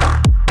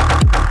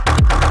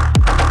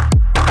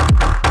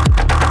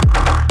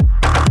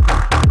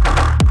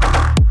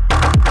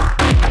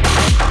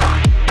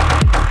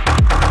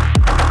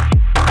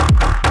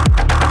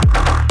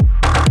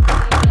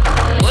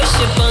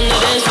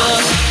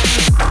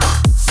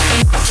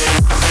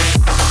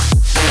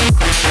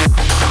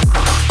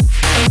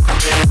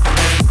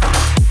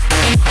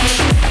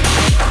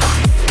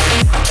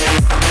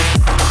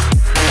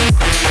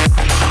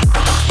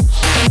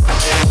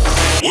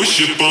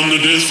 Worship on the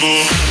dance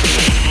floor.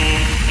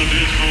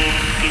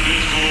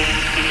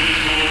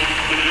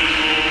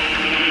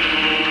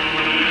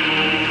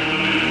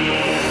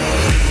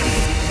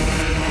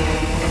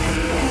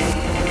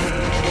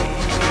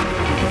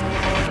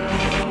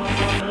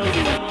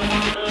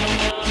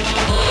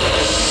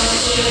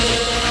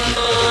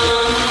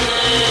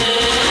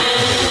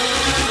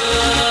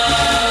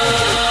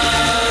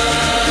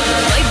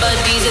 My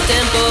body's a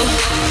tempo,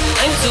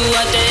 I'm too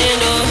hot to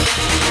handle.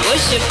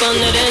 Worship on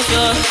the dance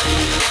floor.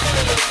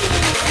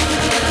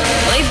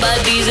 My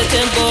body's a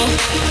tempo,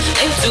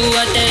 I'm too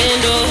hot to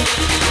handle.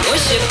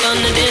 Worship on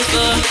the dance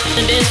floor,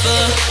 the dance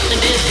floor, the dance floor,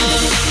 the dance floor, the dance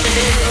floor, the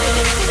dance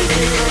floor.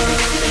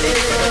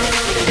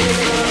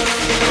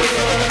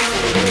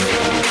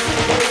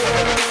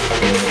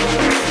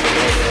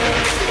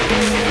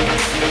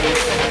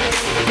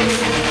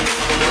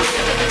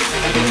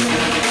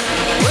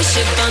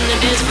 Worship on the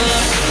dance floor,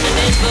 the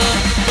dance floor,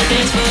 the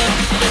dance floor,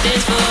 the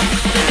dance floor,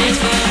 the dance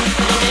floor,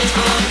 the dance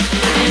floor,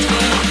 the dance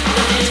floor, the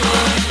dance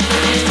floor, the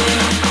dance floor,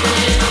 the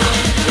dance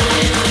floor.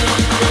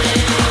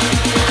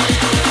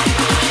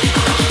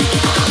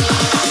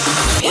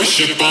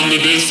 Worship on the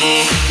dance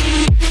floor.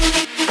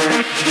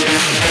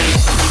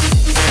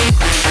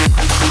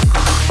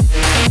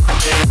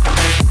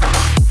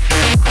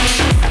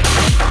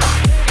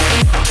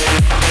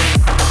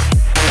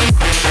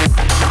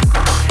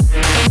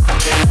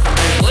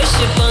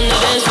 Worship on the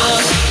dance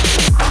floor.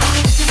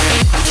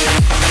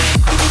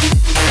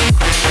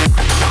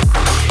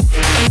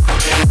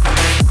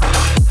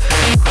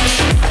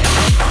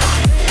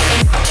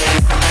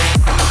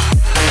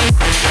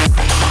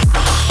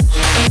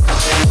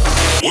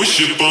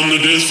 Worship on the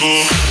dance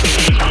floor.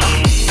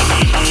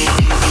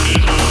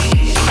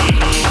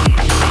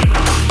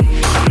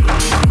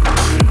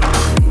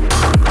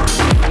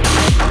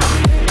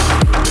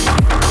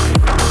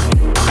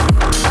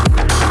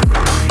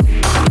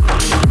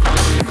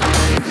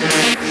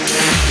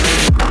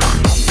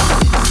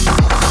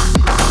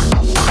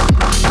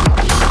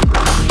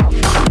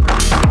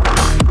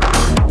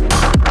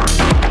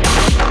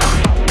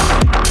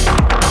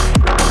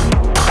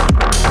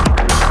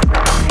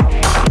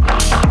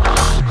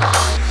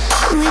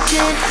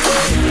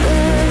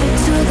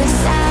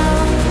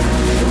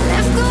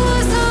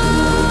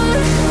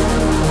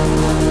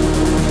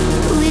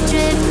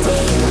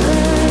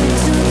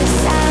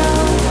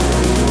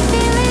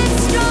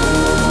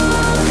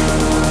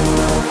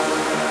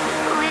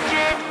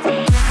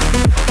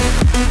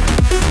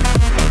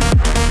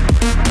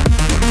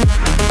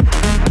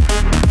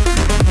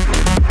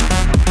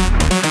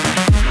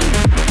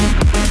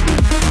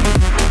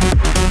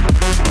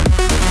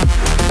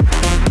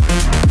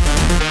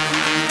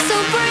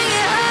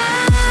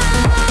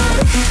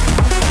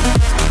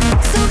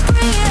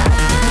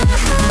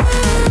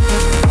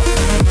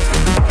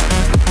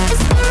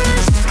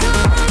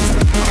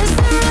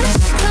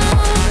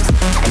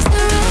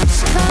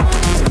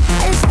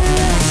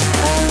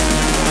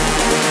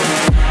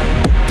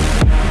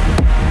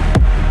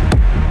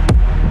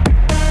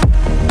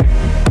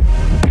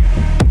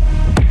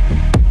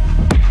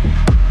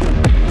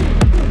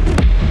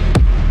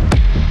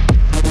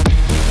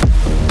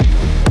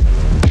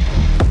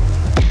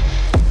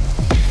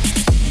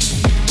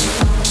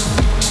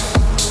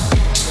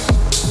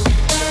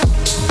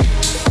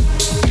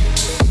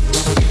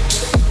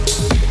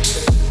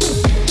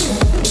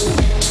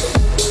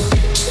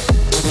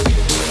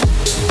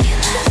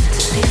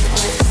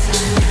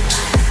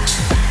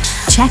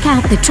 Check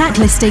out the track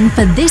listing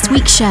for this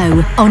week's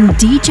show on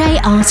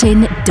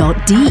djartin.de.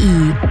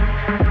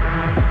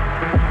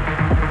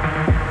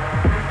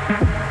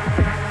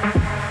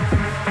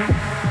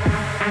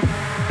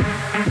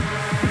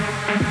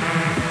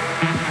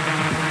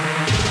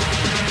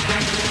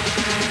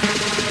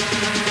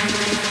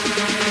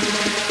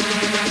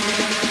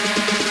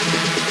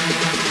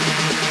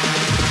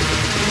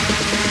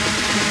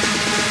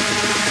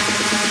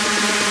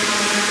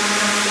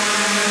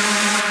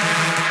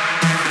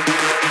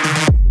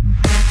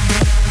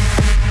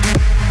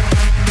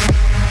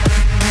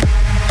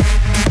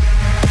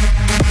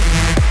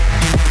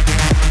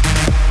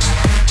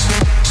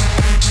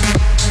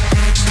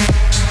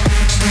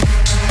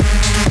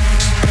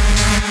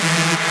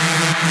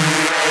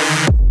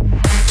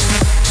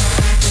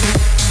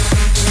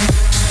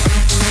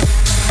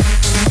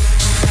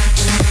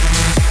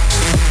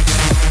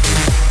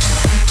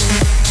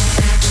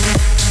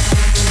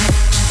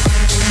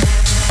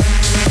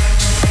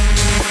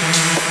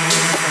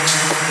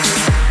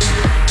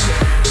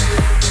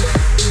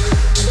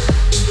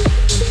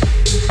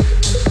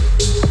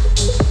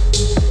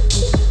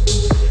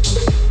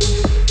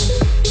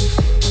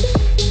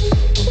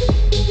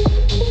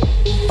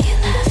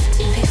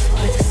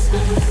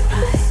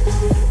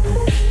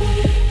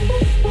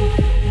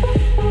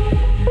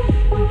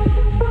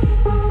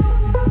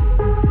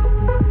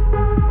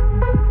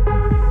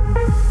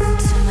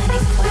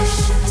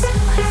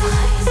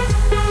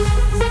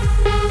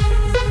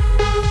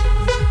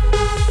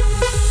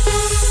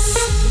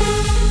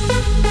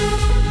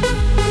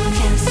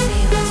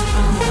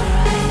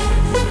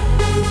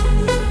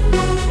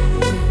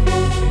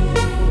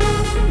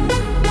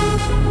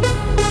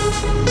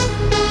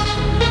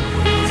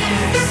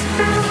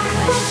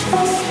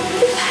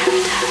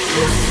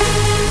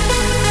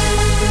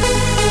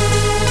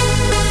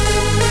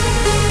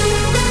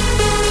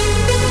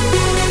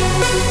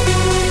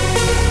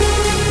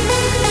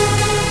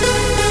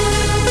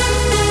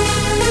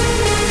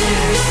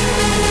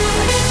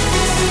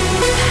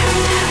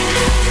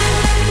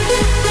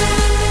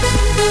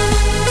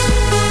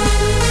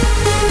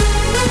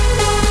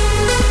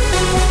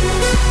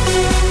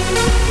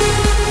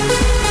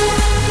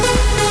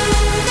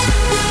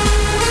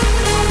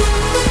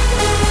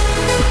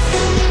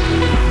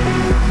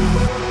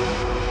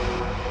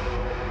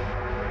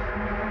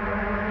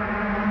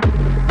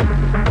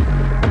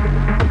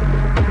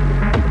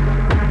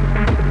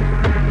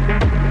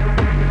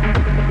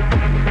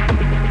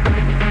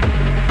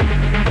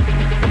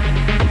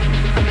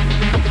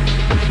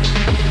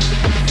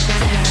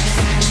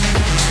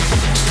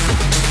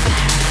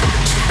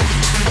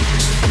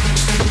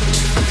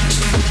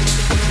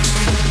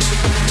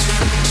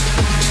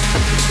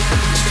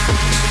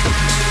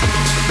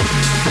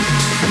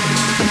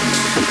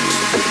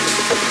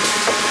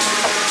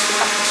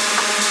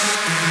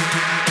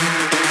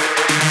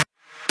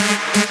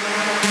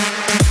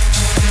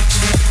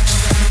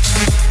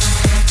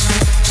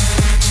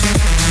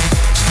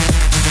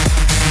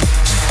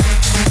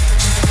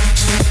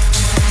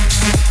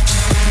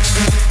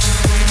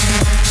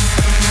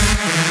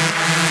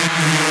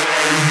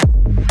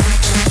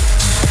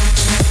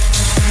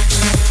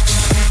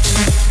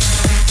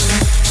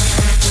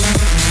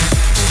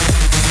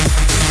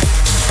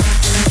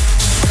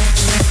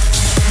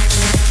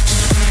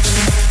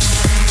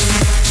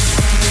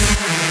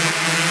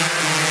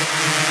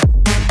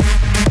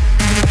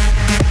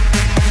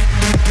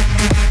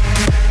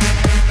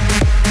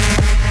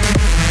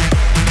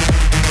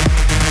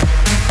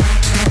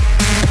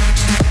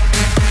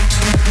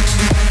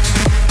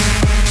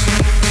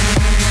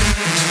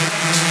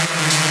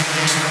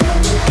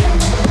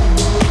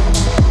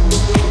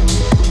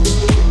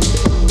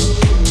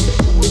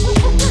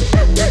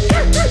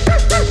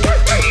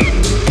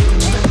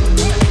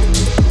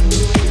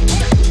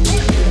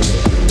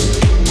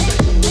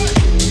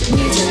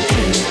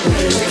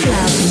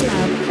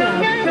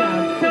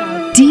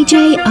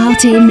 DJ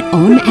Artin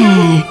on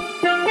air.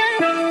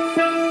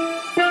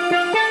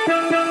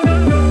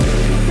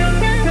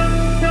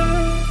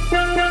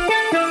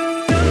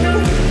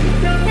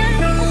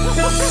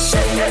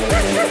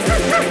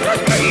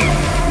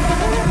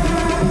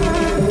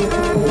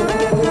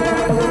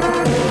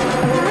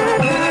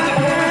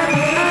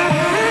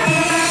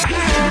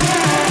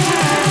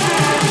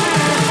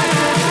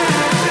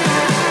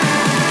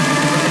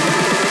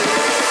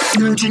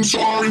 Mutants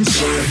are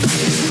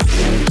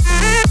insane.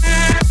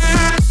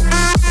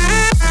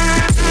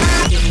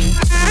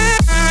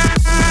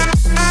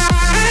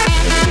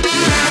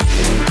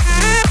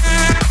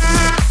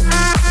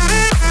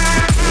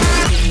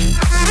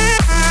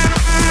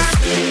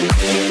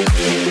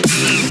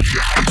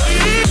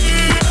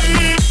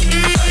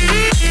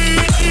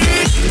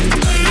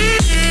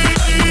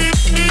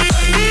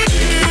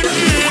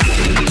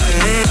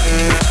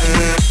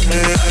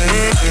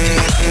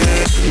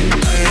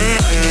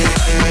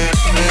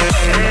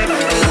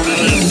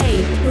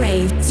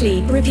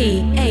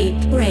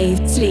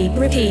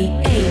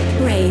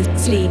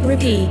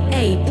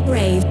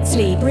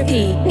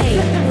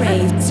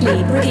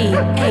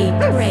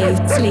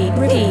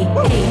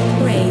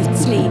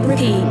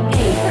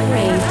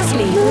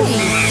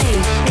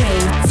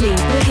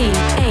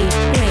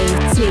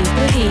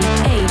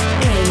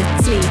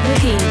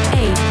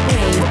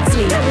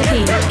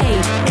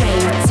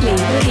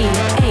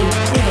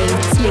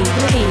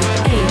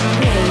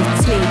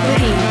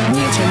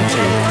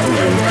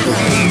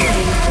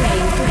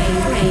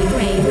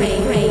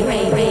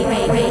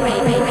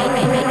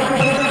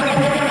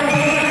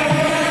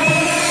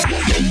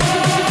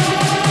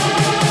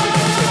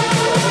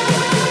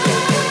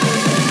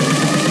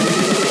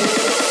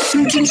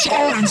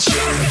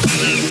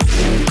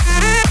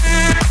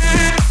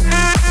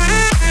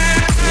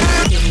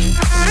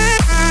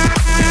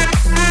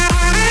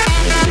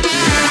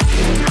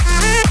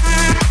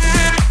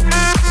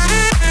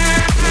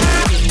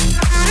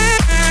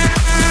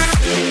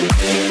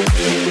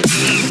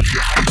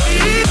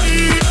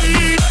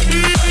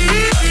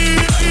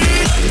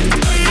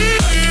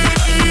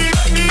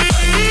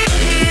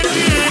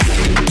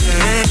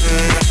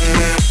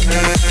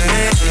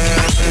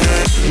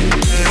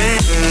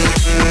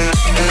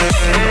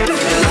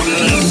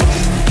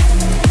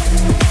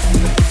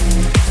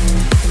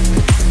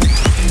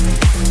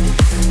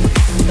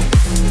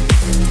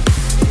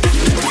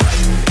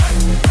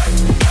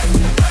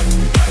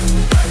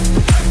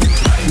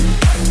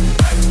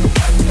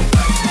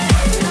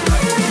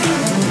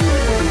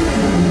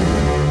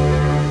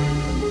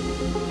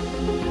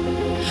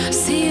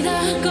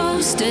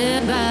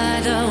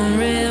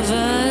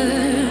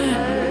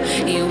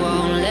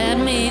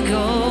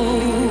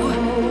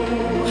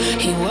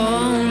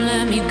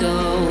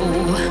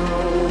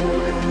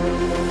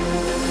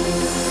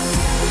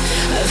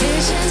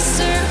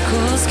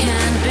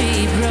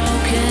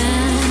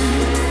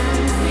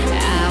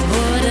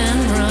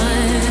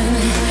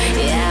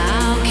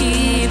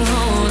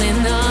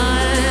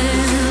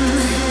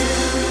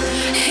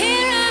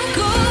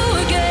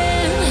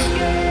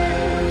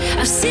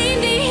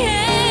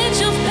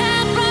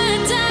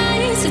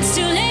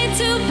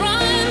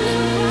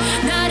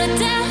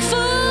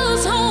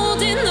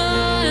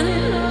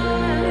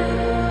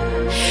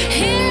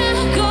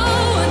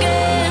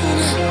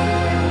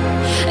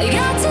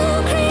 Got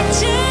two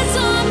creatures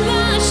on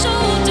my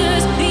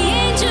shoulders, the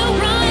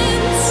angel.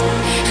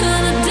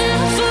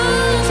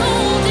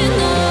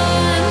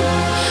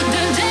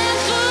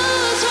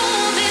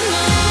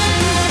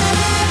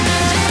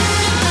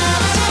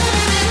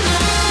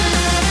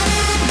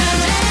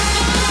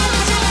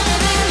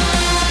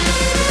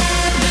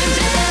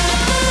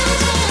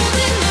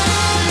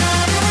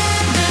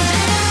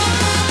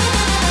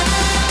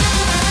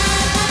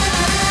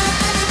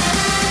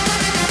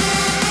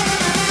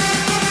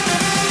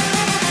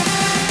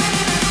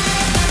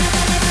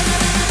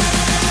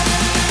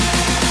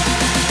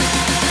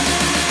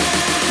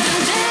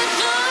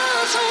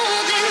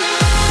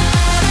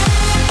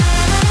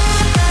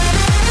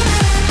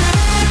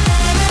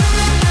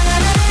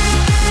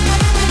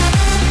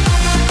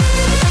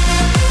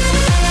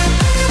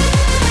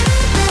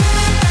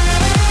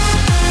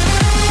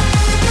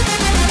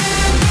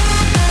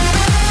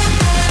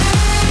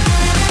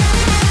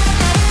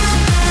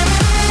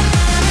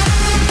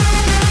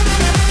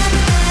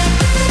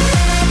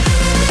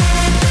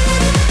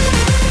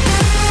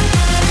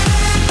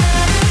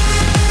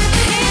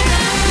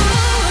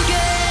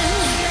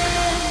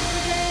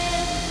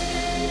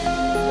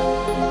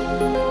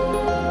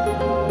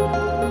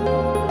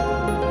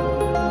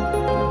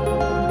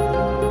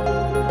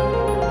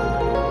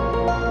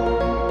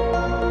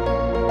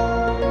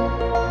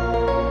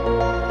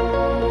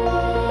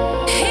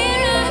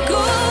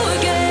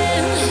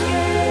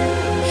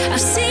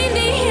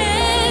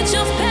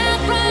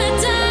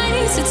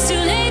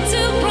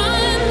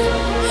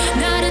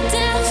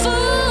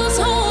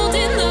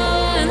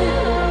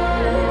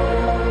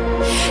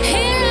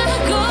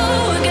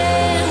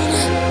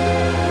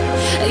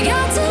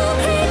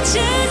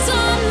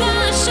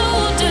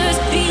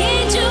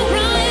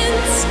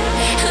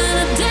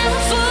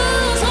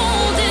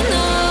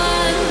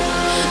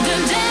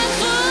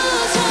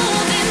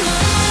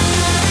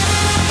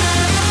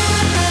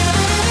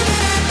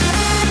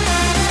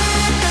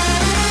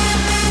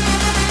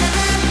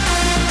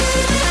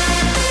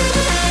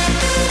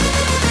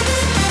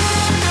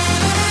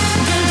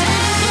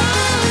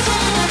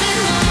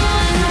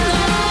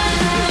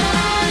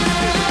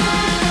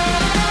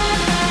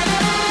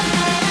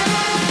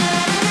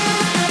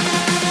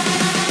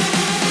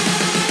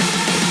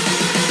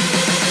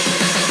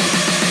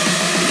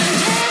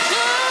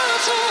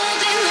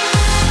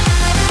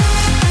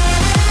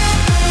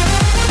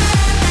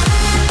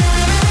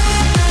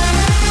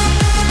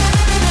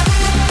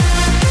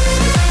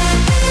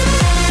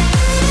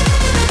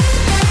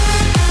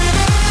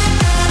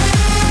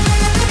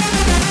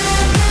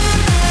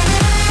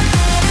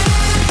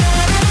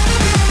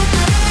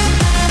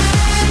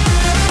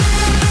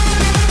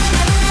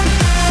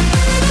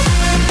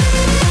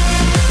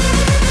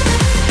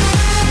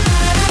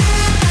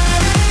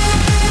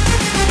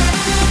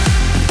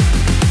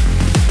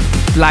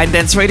 Blind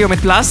Dance Radio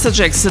mit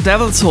Blasterjaxx, The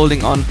Devil's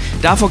Holding On.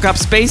 Davor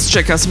gab's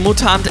Bassjackers,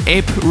 Mutant,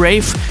 Ape,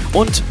 Rave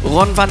und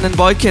Ron van den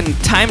Boyken,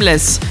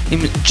 Timeless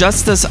im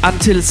Justice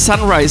Until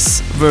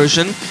Sunrise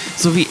Version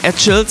sowie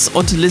Etchels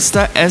und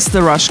Lister As The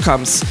Rush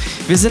Comes.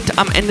 Wir sind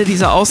am Ende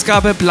dieser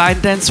Ausgabe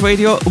Blind Dance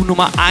Radio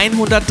Nummer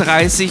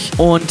 130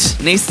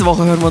 und nächste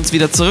Woche hören wir uns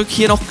wieder zurück.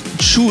 Hier noch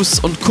Shoes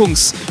und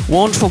Kungs,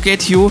 Won't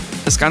Forget You,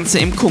 das Ganze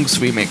im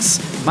Kungs Remix.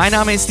 Mein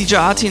Name ist DJ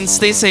Artin,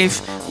 stay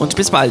safe und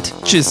bis bald.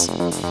 Tschüss.